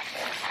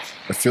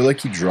feel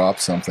like you dropped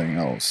something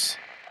else.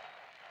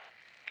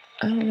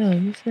 I don't know.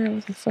 You figure out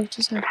what the fuck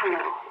just happened.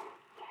 Hello.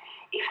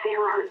 If there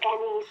are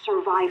any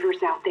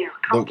survivors out there,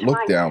 come to Look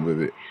my down, room.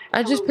 baby.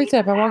 I just picked it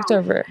up. I walked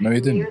over it. No,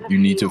 you didn't. You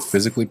need to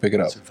physically pick it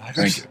up. Survivors?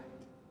 Thank you. Come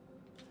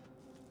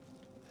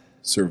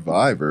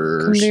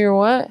Survivors. to your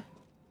what?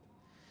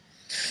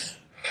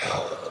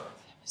 I'm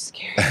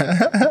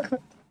scared.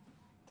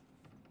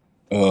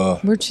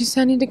 Where'd she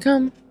say I need to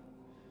come?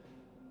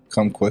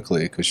 Come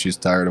quickly, because she's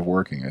tired of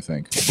working, I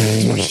think.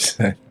 That's what she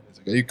said. She's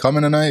like, are you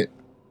coming tonight?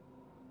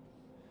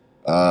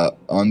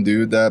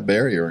 Undo that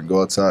barrier and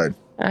go outside.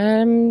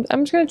 I'm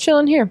just gonna chill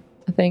in here,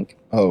 I think.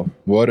 Oh,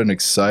 what an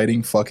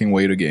exciting fucking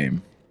way to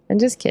game. I'm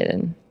just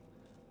kidding.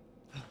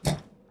 But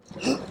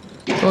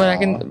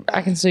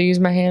I can still use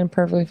my hand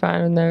perfectly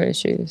fine with no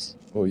issues.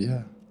 Oh,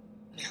 yeah.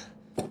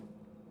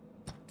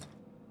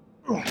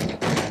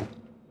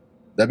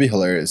 That'd be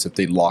hilarious if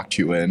they locked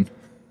you in.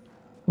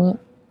 What?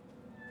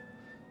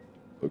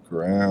 Look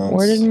around.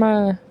 Where did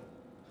my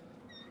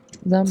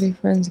zombie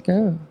friends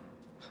go?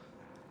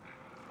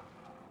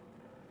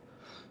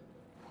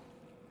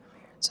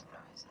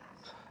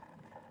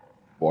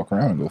 Walk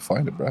around and go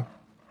find it, bro. I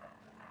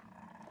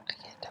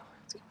can't tell where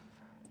it's going.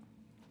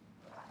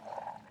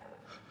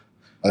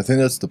 I think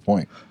that's the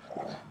point.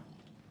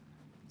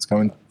 It's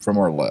coming from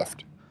our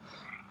left.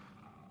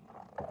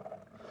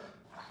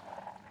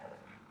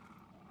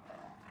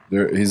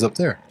 There, he's up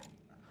there.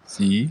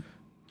 See?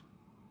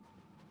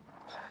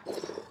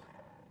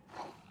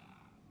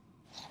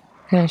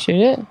 Can I shoot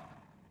it?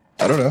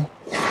 I don't know.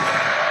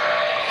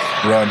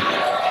 Run.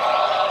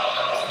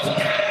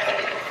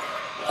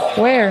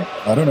 Where?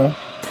 I don't know.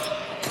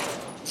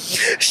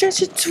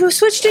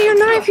 Switch to your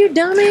knife, you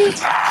dummy!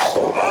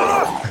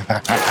 Survive. I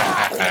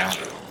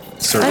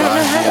don't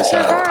know how to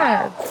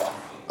survive.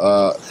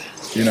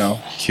 You know,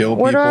 kill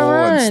Where do people I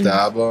run? and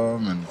stab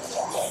them and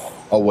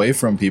away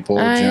from people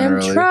I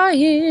generally. am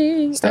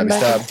trying. Stabby I'm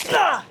stab.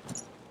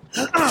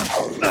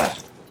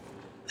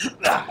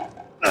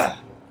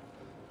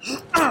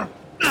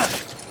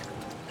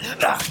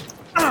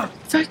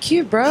 Fuck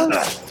you, bro.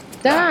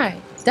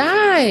 Die.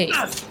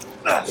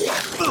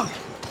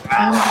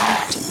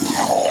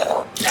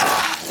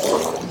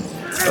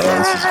 Oh,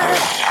 this is good.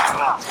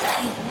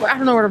 I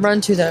don't know where to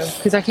run to, though,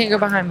 because I can't go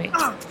behind me.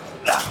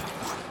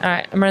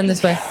 Alright, I'm running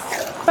this way.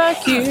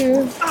 Fuck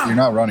you. You're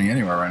not running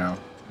anywhere right now.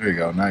 There you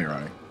go. Now you're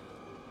running.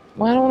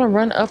 Well, I don't want to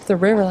run up the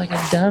river like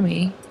a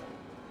dummy.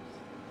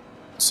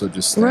 So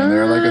just stand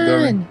there like a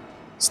dummy. Run.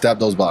 Stab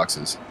those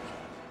boxes.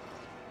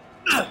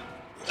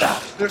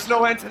 There's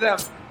no end to them.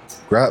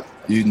 Grab.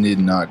 You need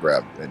not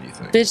grab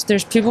anything. Bitch,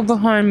 there's people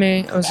behind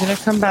me. I was gonna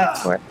come back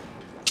for it.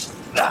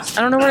 I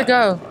don't know where to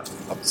go.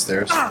 Up the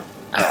stairs. Fuck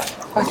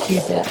you,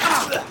 bitch.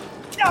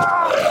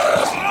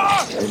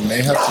 You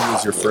may have to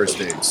use your first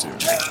aid soon.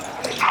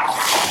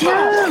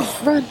 No!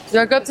 Run. Do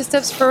I go up the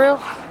steps for real?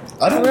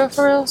 I don't.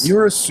 For real?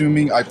 You're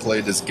assuming I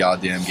played this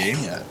goddamn game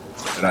yet,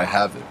 and I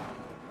haven't.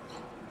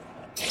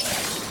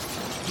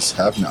 Just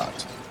have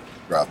not.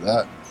 Grab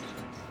that.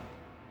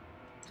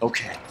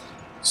 Okay.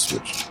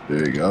 Switch.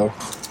 There you go.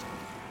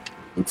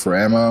 Look for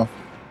ammo.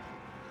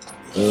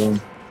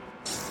 Boom.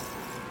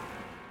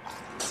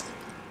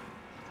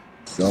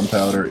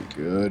 Gunpowder.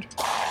 Good.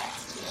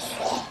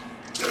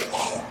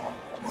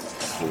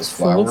 Full of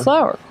flour. Full of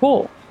flour.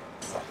 Cool.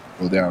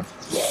 Go down.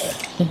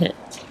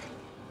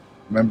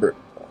 Remember,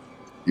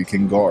 you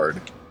can guard.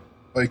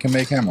 Oh, you can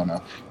make ammo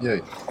now.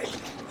 Yay.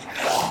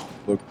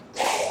 Look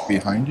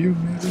behind you,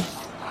 maybe?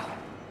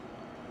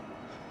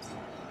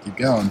 Keep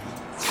going.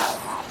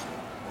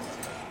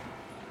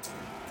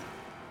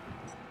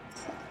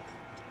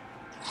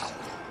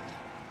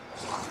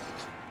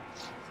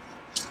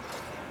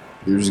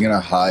 You're just gonna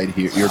hide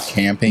here. You're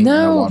camping in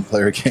a No,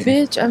 one-player game.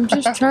 bitch, I'm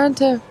just trying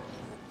to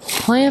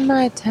plan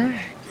my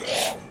attack.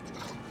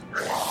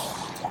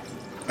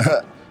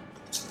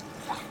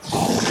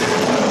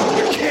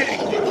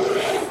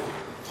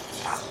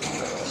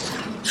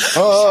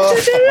 Oh,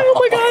 Oh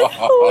my god!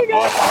 Oh my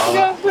god! Oh my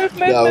god! Move,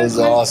 that was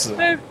awesome.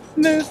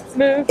 Move!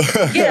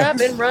 Get up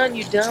and run,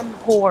 you dumb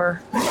whore!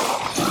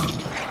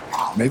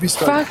 Maybe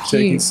start Fuck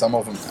taking you. some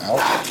of them out.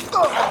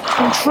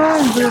 I'm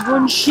trying, but it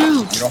wouldn't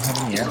shoot. You don't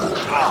have any ammo.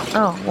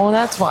 Oh, well,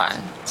 that's why.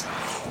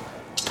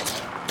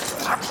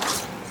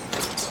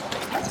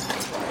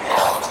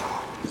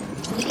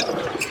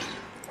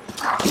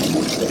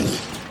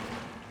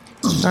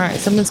 Alright,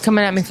 something's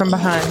coming at me from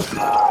behind.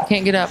 I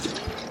can't get up.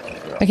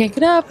 I can't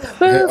get up.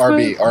 Hit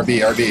RB.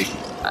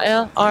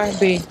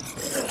 LRB.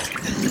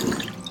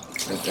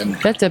 And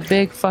That's a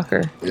big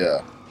fucker.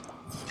 yeah.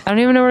 I don't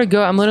even know where to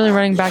go. I'm literally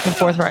running back and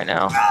forth right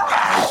now.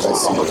 I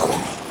see.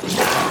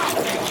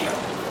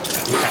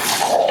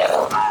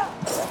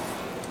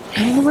 I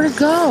don't know where to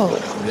go.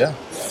 Yeah.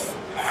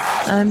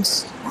 Am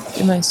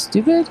I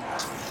stupid?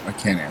 I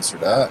can't answer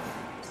that.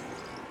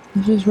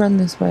 Let's just run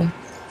this way.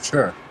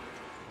 Sure.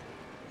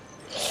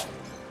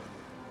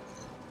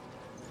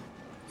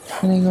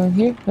 Can I go in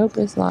here? Nope,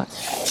 it's locked.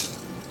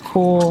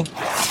 Cool.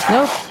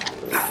 Nope.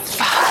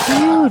 Fuck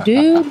you,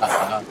 dude.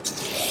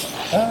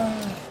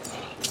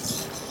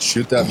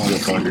 Shoot that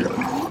motherfucker.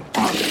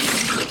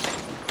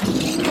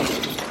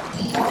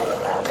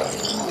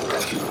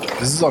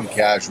 This is on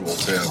casual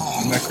too.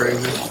 Isn't that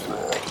crazy?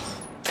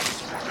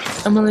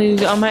 I'm gonna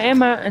lose all my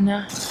ammo and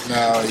now.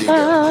 No, you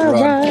go.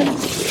 Run.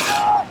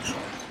 Run.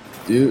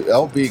 Do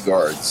LB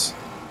guards.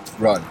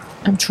 Run.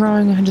 I'm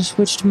trying. I just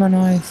switched to my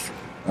knife.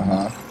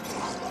 Uh-huh.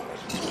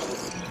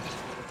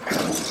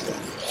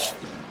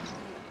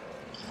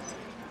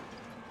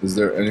 Is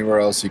there anywhere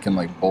else you can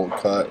like bolt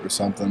cut or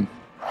something?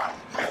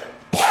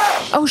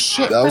 Oh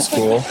shit! That was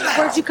cool.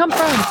 Where'd you come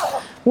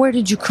from? Where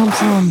did you come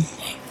from?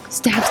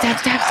 Stab!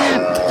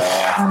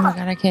 Oh my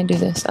god! I can't do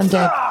this. I'm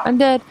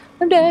dead.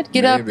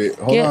 Get Maybe.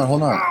 up.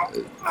 Hold on.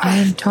 I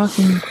am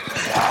talking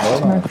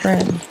Hold to my on.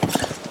 friend.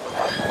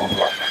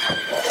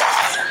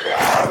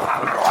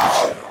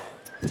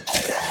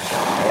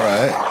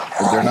 Alright.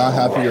 If they're not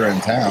happy you're in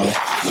town.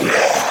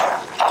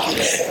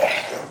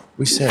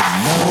 We said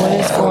no. What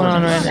is going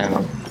on right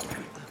now?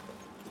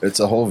 It's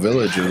a whole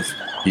village of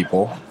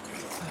people.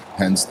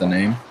 Hence the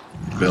name.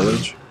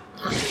 Village.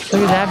 Look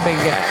at that big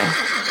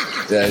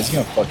guy. Yeah, he's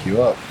gonna fuck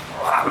you up.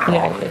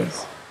 Yeah, he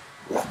is.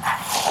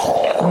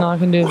 And all I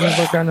can do is just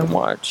look around and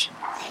watch.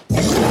 I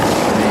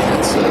mean,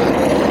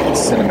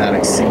 it's a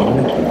cinematic scene.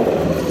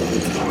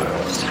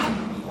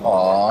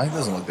 Aw, he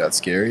doesn't look that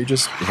scary.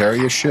 Just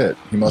hairy as shit.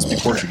 He must be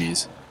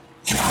Portuguese.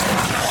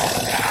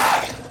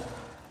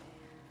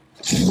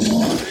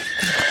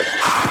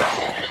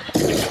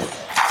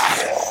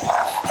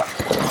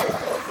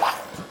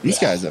 These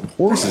guys have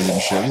horses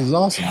and shit. This is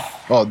awesome.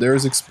 Oh,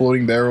 there's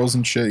exploding barrels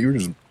and shit. You were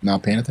just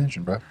not paying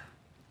attention, bro.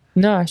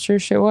 No, I sure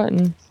shit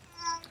wasn't.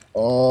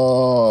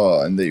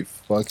 Oh, and they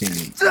fucking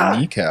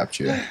kneecapped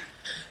you.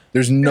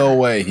 There's no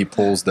way he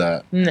pulls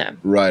that No.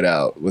 right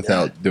out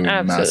without doing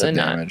Absolutely massive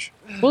not. damage.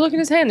 Well, look at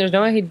his hand. There's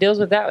no way he deals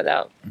with that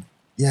without.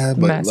 Yeah,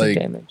 but Massive like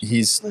damage.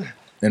 he's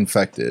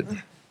infected.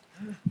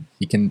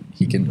 He can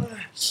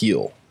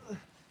heal.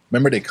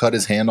 Remember they cut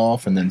his hand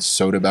off and then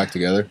sewed it back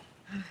together?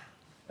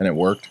 And it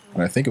worked.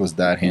 And I think it was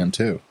that hand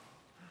too.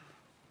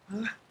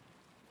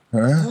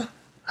 Huh?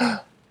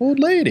 Old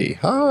lady,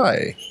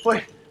 hi.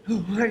 Wait.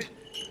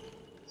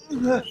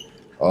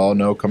 Oh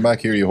no, come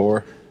back here, you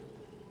whore.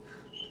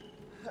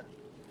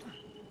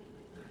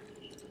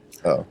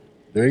 Oh,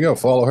 there you go,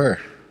 follow her.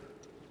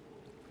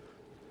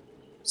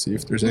 See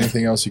if there's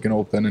anything else you can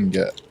open and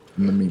get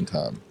in the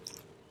meantime.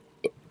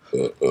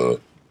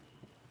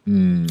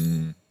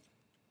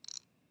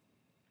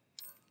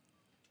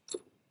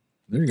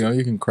 There you go,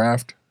 you can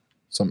craft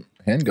some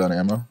handgun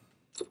ammo.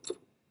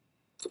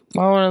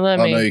 Why won't it let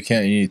Oh me? no, you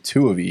can't, you need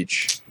 2 of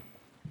each.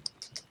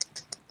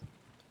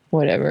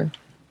 Whatever.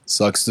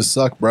 Sucks to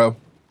suck, bro.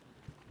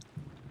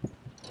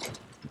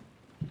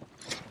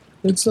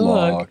 It's suck.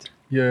 locked.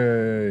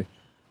 Yay.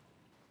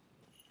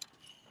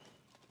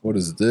 What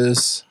is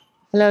this?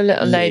 Hello,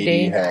 little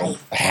lady.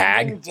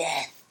 Hag?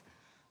 Death,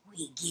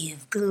 we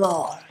give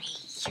glory.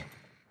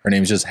 Her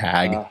name's just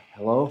Hag.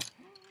 Hello?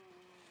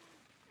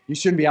 You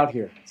shouldn't be out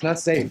here. It's not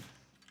safe.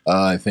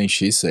 I think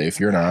she's safe.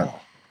 You're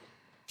not.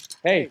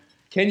 Hey,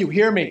 can you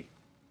hear me?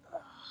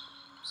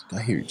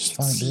 I hear you just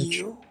fine, It's bitch.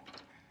 you,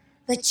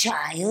 the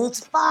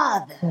child's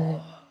father.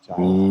 Hey,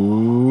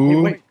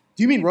 Ooh. wait.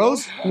 Do you mean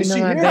Rose? You Is know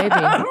she my here? baby.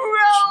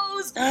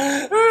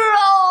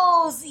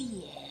 Rose,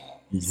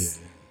 yes.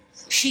 Yeah.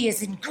 She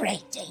is in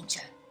great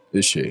danger.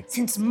 Is she?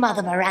 Since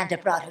Mother Miranda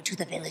brought her to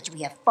the village,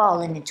 we have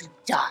fallen into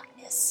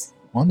darkness.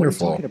 What are you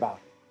Wonderful. talking about?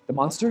 The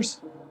monsters?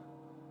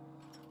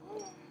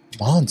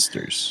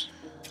 Monsters.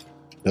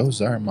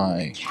 Those are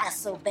my...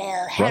 Castle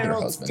Bell Brother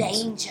heralds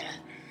husbands. danger.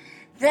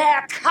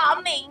 They're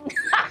coming.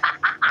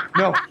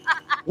 No.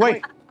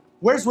 Wait.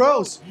 Where's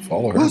Rose?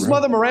 Follow her. Who's bro.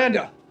 Mother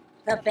Miranda?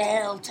 The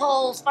bell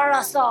tolls for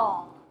us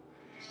all.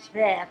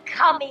 They're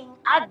coming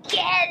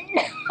again.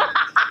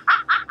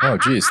 Oh,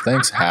 geez.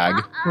 Thanks,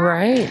 Hag.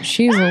 Right?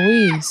 She's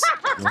Louise.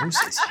 Rose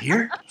is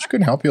here? She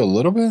couldn't help you a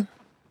little bit?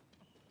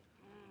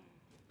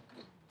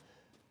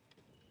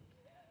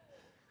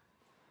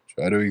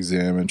 Try to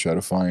examine, try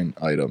to find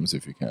items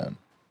if you can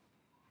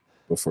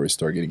before you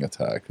start getting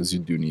attacked, because you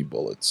do need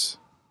bullets.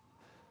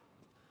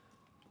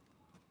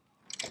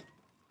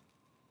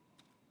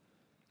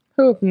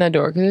 Who opened that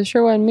door? Because it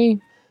sure wasn't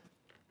me.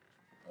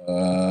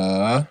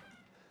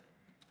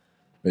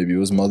 Maybe it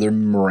was Mother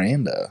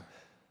Miranda.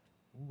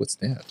 Ooh, what's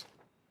that?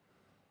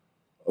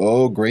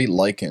 Oh, great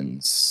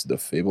lichens, the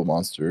fabled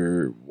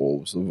monster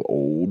wolves of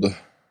old.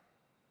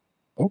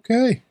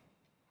 Okay.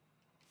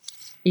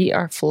 Eat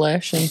our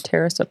flesh and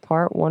tear us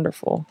apart.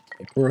 Wonderful.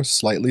 People are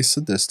slightly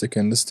sadistic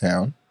in this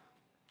town.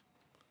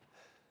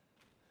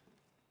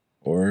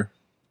 Or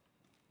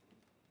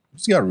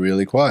just got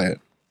really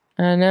quiet.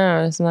 I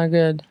know, it's not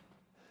good.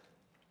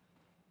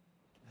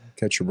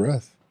 Catch your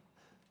breath.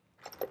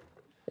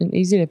 And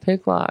easy to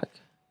pick lock.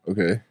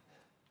 Okay.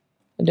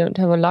 I don't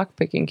have a lock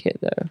picking kit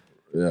though.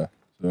 Yeah.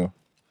 So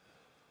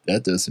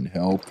that doesn't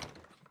help.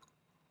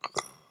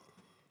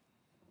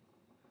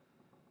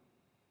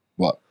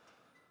 What?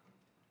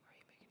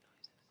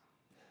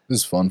 This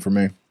is fun for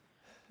me.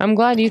 I'm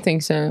glad you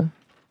think so.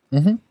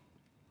 Mm-hmm.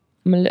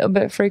 I'm a little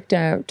bit freaked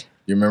out.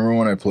 You remember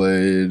when I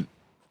played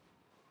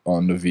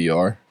on the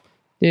VR?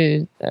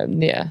 Dude, yeah.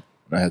 And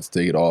I had to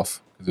take it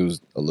off because it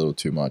was a little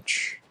too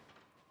much.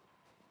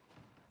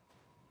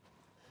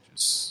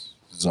 Just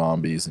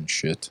zombies and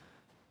shit.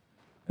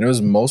 And it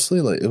was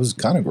mostly like, it was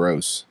kind of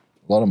gross.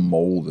 A lot of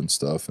mold and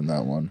stuff in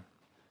that one.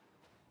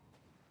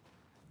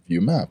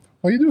 View map.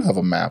 Oh, you do have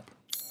a map.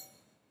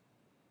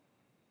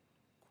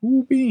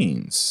 Cool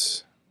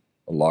beans.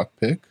 A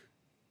lockpick.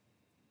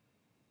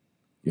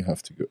 You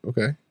have to go.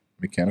 Okay.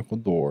 Mechanical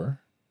door.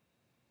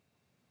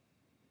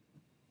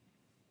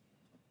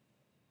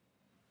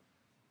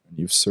 And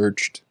you've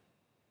searched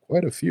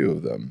quite a few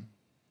of them.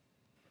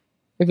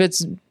 If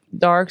it's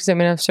dark, does that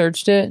mean I've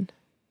searched it?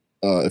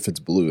 If it's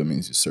blue, it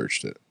means you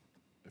searched it.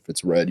 If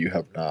it's red, you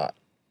have not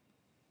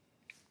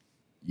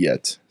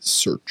yet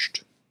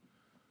searched.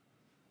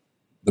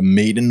 The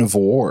Maiden of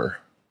War.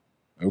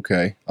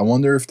 Okay. I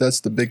wonder if that's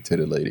the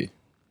big-titted lady.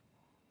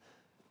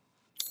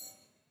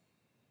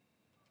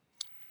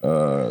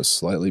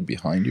 Slightly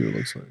behind you, it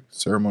looks like.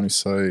 Ceremony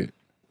site.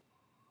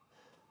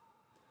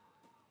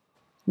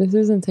 This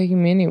isn't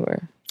taking me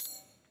anywhere.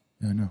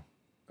 Yeah, I know.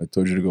 I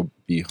told you to go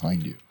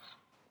behind you.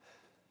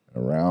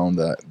 Around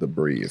that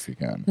debris if you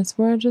can. That's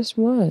where I just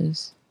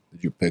was.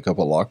 Did you pick up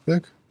a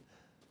lockpick?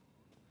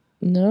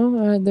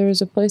 No, there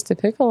was a place to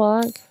pick a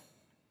lock.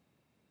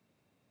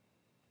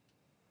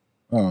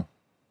 Oh.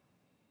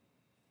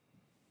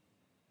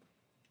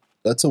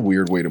 That's a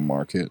weird way to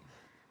mark it.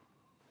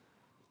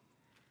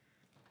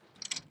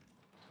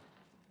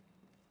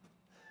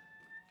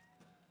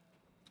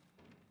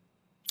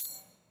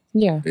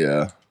 Yeah.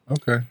 Yeah.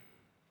 Okay.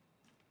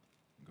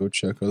 Go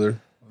check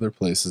other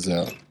places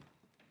out.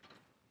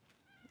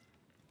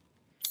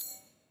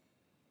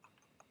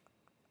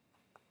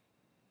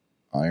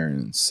 Iron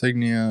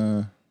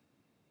insignia.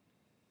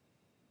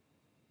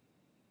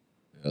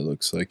 Yeah, it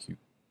looks like you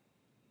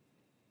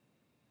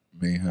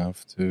may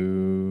have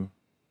to.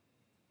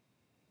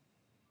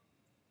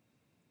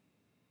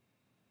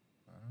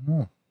 I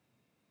don't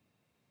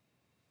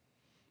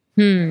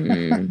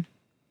know.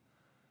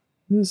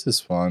 This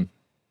is fun.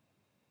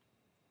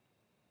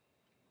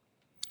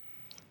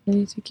 I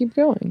need to keep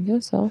going,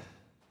 that's all.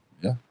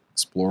 Yeah,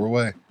 explore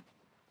away.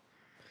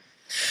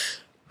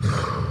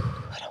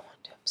 I don't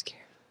want to, I'm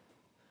scared.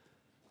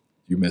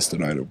 You missed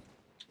an item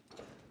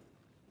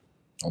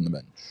on the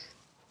bench.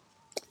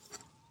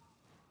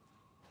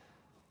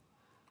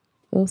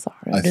 Oh,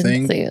 sorry, I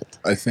didn't see it.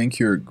 I think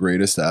your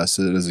greatest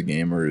asset as a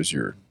gamer is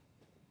your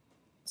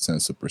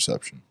sense of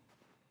perception.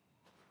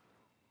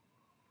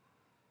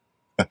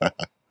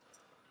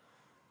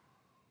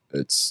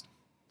 It's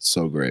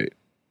so great.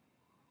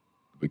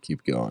 But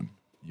keep going.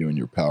 You and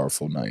your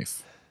powerful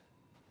knife.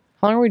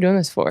 How long are we doing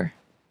this for?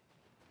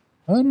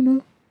 I don't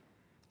know.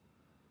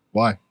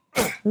 Why?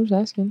 I'm just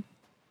asking.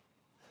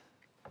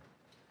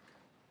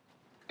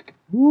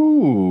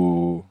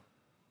 Ooh.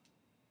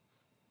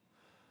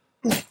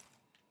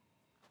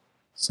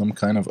 Some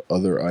kind of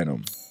other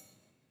item.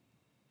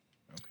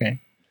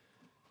 Okay.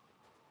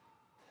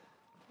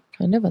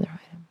 Kind of other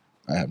item.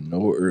 I have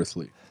no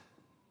earthly.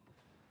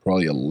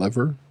 Probably a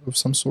lever of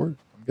some sort,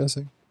 I'm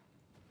guessing.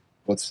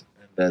 What's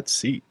in that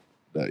seat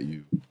that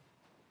you...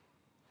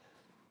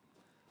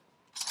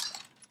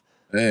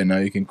 Hey, now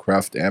you can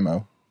craft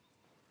ammo.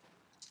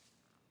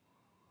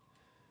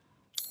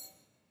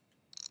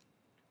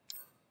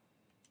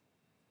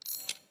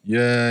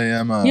 Yay,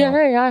 ammo.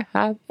 Yay, I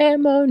have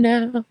ammo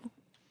now.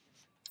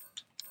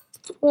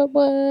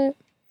 What?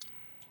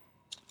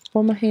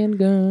 For my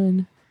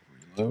handgun.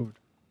 Reload.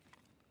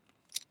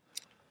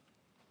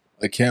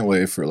 I can't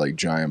wait for like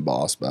giant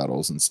boss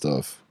battles and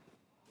stuff.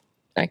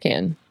 I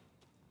can.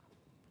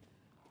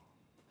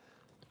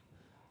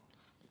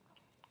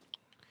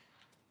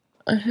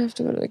 I have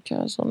to go to the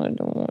castle and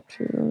I don't want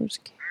to. I'm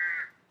just kidding.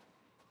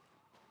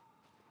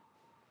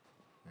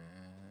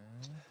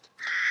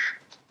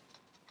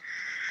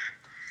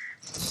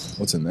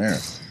 What's in there?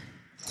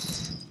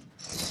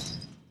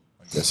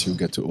 I guess you'll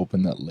get to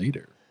open that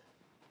later.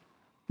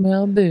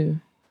 Well, boo.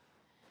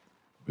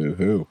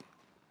 Boo-hoo.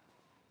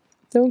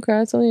 Don't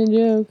cry, it's only a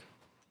joke.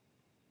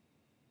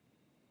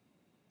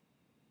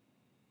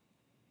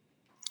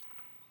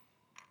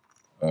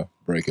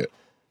 Break it.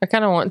 I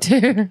kind of want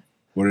to.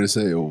 What did it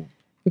say? Oh,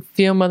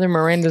 Feel Mother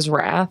Miranda's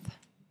wrath.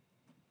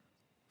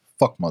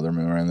 fuck Mother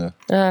Miranda.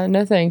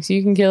 No thanks.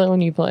 You can kill it when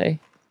you play.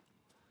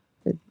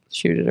 Or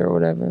shoot it or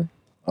whatever.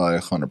 I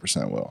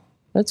 100% will.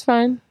 That's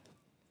fine.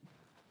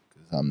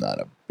 Because I'm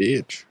not a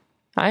bitch.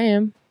 I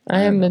am.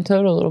 I am the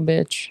total little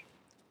bitch.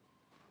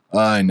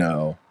 I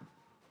know.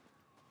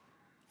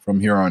 From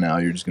here on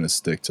out, you're just going to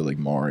stick to like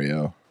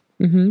Mario.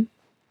 Mm-hmm.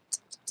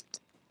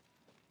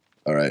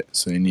 All right.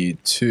 So you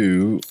need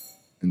 2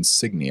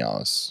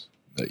 insignias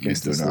that you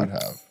do not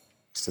have.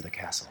 It's to the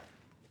castle.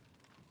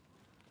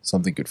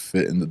 Something could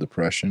fit in the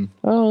depression.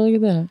 Oh, look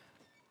at that.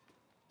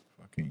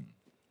 Fucking.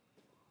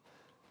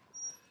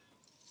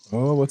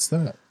 Oh, what's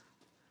that?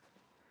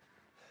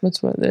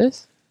 What's what,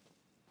 this?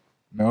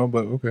 No,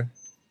 but okay.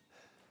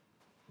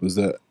 Was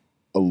that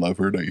a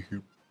lever that you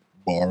could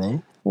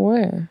borrow?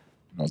 Where?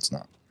 No, it's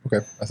not.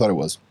 Okay. I thought it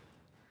was.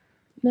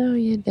 No,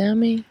 you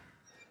dummy.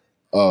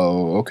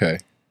 Oh, okay.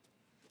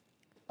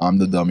 I'm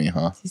the dummy,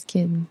 huh? Just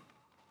kidding.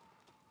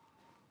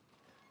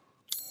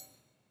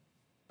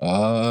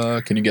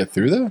 Can you get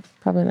through that?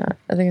 Probably not.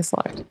 I think it's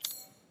locked.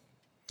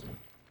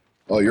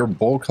 Oh, your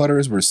bolt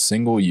cutters were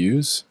single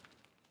use?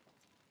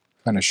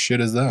 What kind of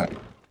shit is that?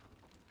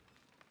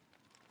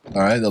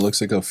 Alright, that looks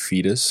like a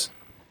fetus.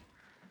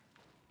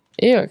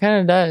 Ew, it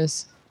kind of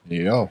does.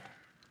 Yo.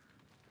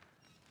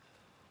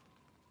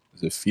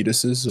 Is it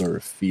fetuses or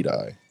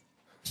feti?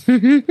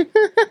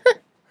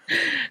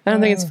 I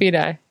don't think it's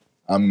feti.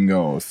 I'm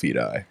going with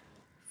feti.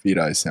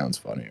 Feti sounds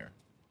funnier.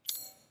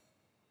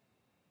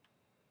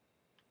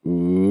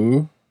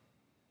 Ooh.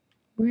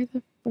 Where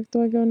the fuck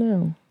do I go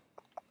now?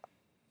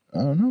 I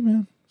don't know,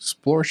 man.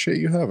 Explore shit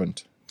you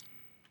haven't.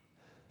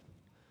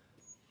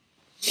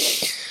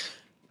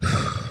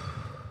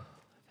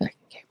 I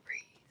can't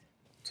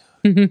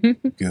breathe.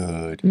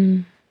 Good.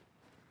 Mm.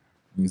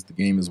 Means the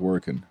game is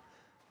working.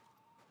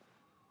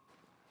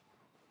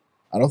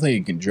 I don't think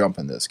you can jump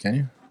in this, can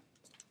you?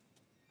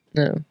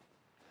 No.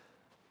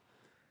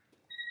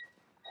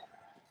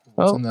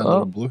 What's in that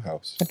little blue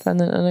house? I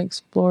found an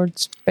unexplored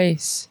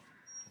space.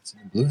 What's in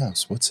the blue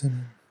house? What's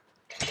in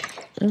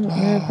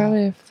Oh,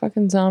 probably a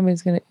fucking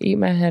zombie's gonna eat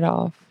my head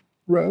off.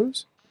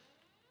 Rose?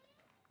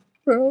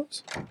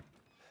 Rose?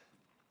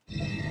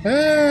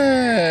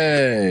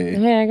 Hey!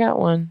 Hey, I got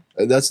one.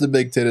 That's the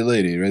big titted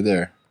lady right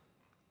there.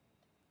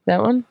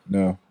 That one?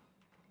 No.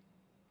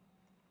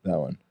 That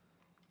one.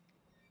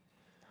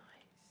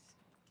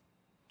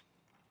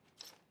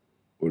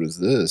 What is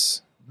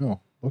this? No.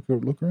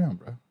 Look around,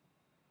 bro.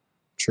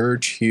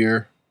 Church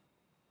here.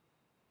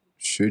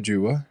 Should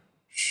you what?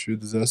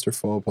 Should disaster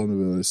fall upon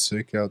the village,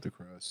 seek out the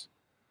cross.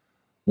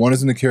 One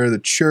is in the care of the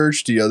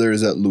church, the other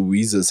is at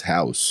Louisa's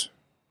house.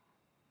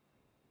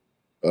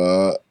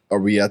 Are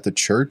we at the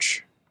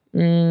church?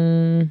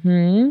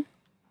 Mm-hmm.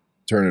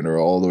 Turn it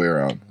all the way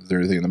around. Is there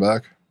anything in the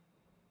back?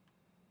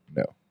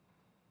 No.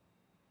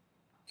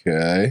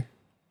 Okay.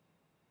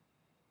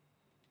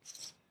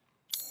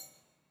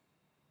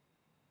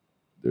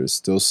 There's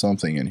still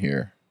something in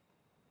here.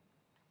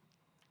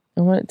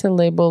 I want it to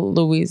label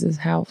Louise's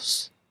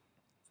house.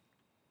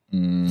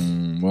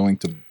 Willing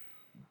to...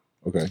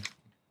 Okay.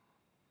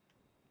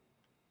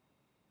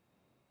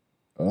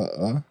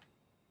 You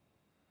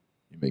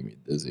make me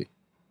dizzy.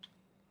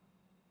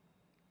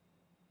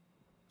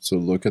 So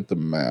look at the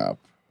map.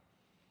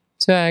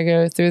 So I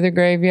go through the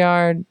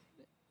graveyard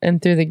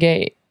and through the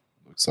gate.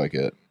 Looks like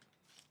it.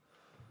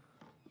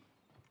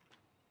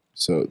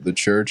 So the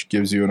church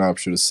gives you an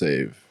option to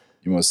save.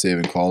 You want to save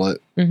and call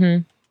it?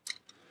 Mm-hmm.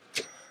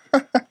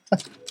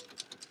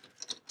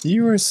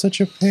 You are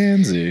such a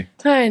pansy.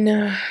 I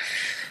know.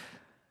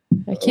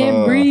 I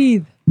can't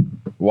breathe.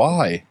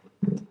 Why?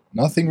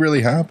 Nothing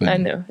really happened. I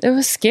know. It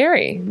was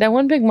scary. That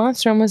one big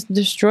monster almost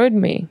destroyed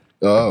me.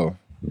 Oh.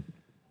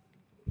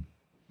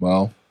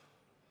 Well,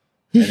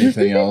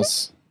 anything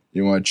else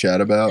you want to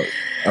chat about?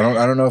 I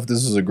don't know if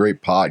this is a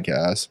great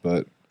podcast,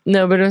 but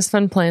No, but it was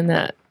fun playing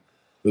that. it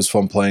was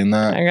fun playing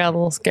that. I got a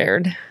little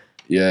scared.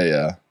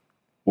 Yeah.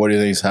 What do you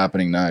think is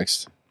happening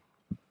next?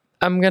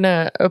 I'm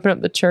gonna open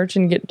up the church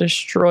and get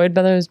destroyed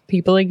by those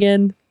people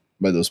again.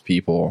 By those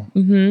people.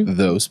 Mm-hmm.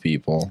 Those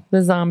people.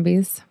 The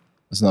zombies.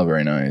 It's not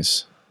very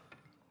nice.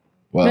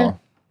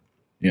 Well,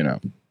 you know.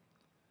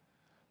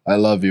 I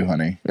love you,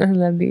 honey. I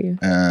love you.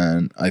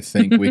 And I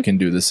think we can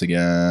do this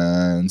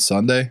again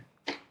Sunday.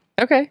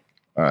 Okay.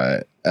 All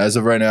right. As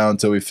of right now,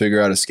 until we figure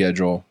out a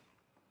schedule,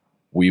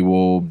 we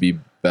will be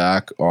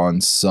back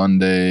on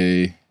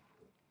Sunday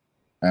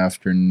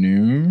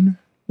afternoon.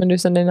 Wanna do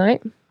Sunday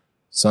night?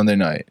 Sunday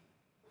night.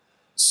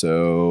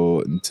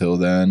 So until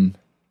then,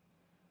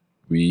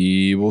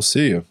 we will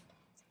see you.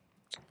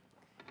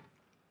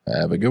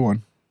 Have a good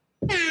one.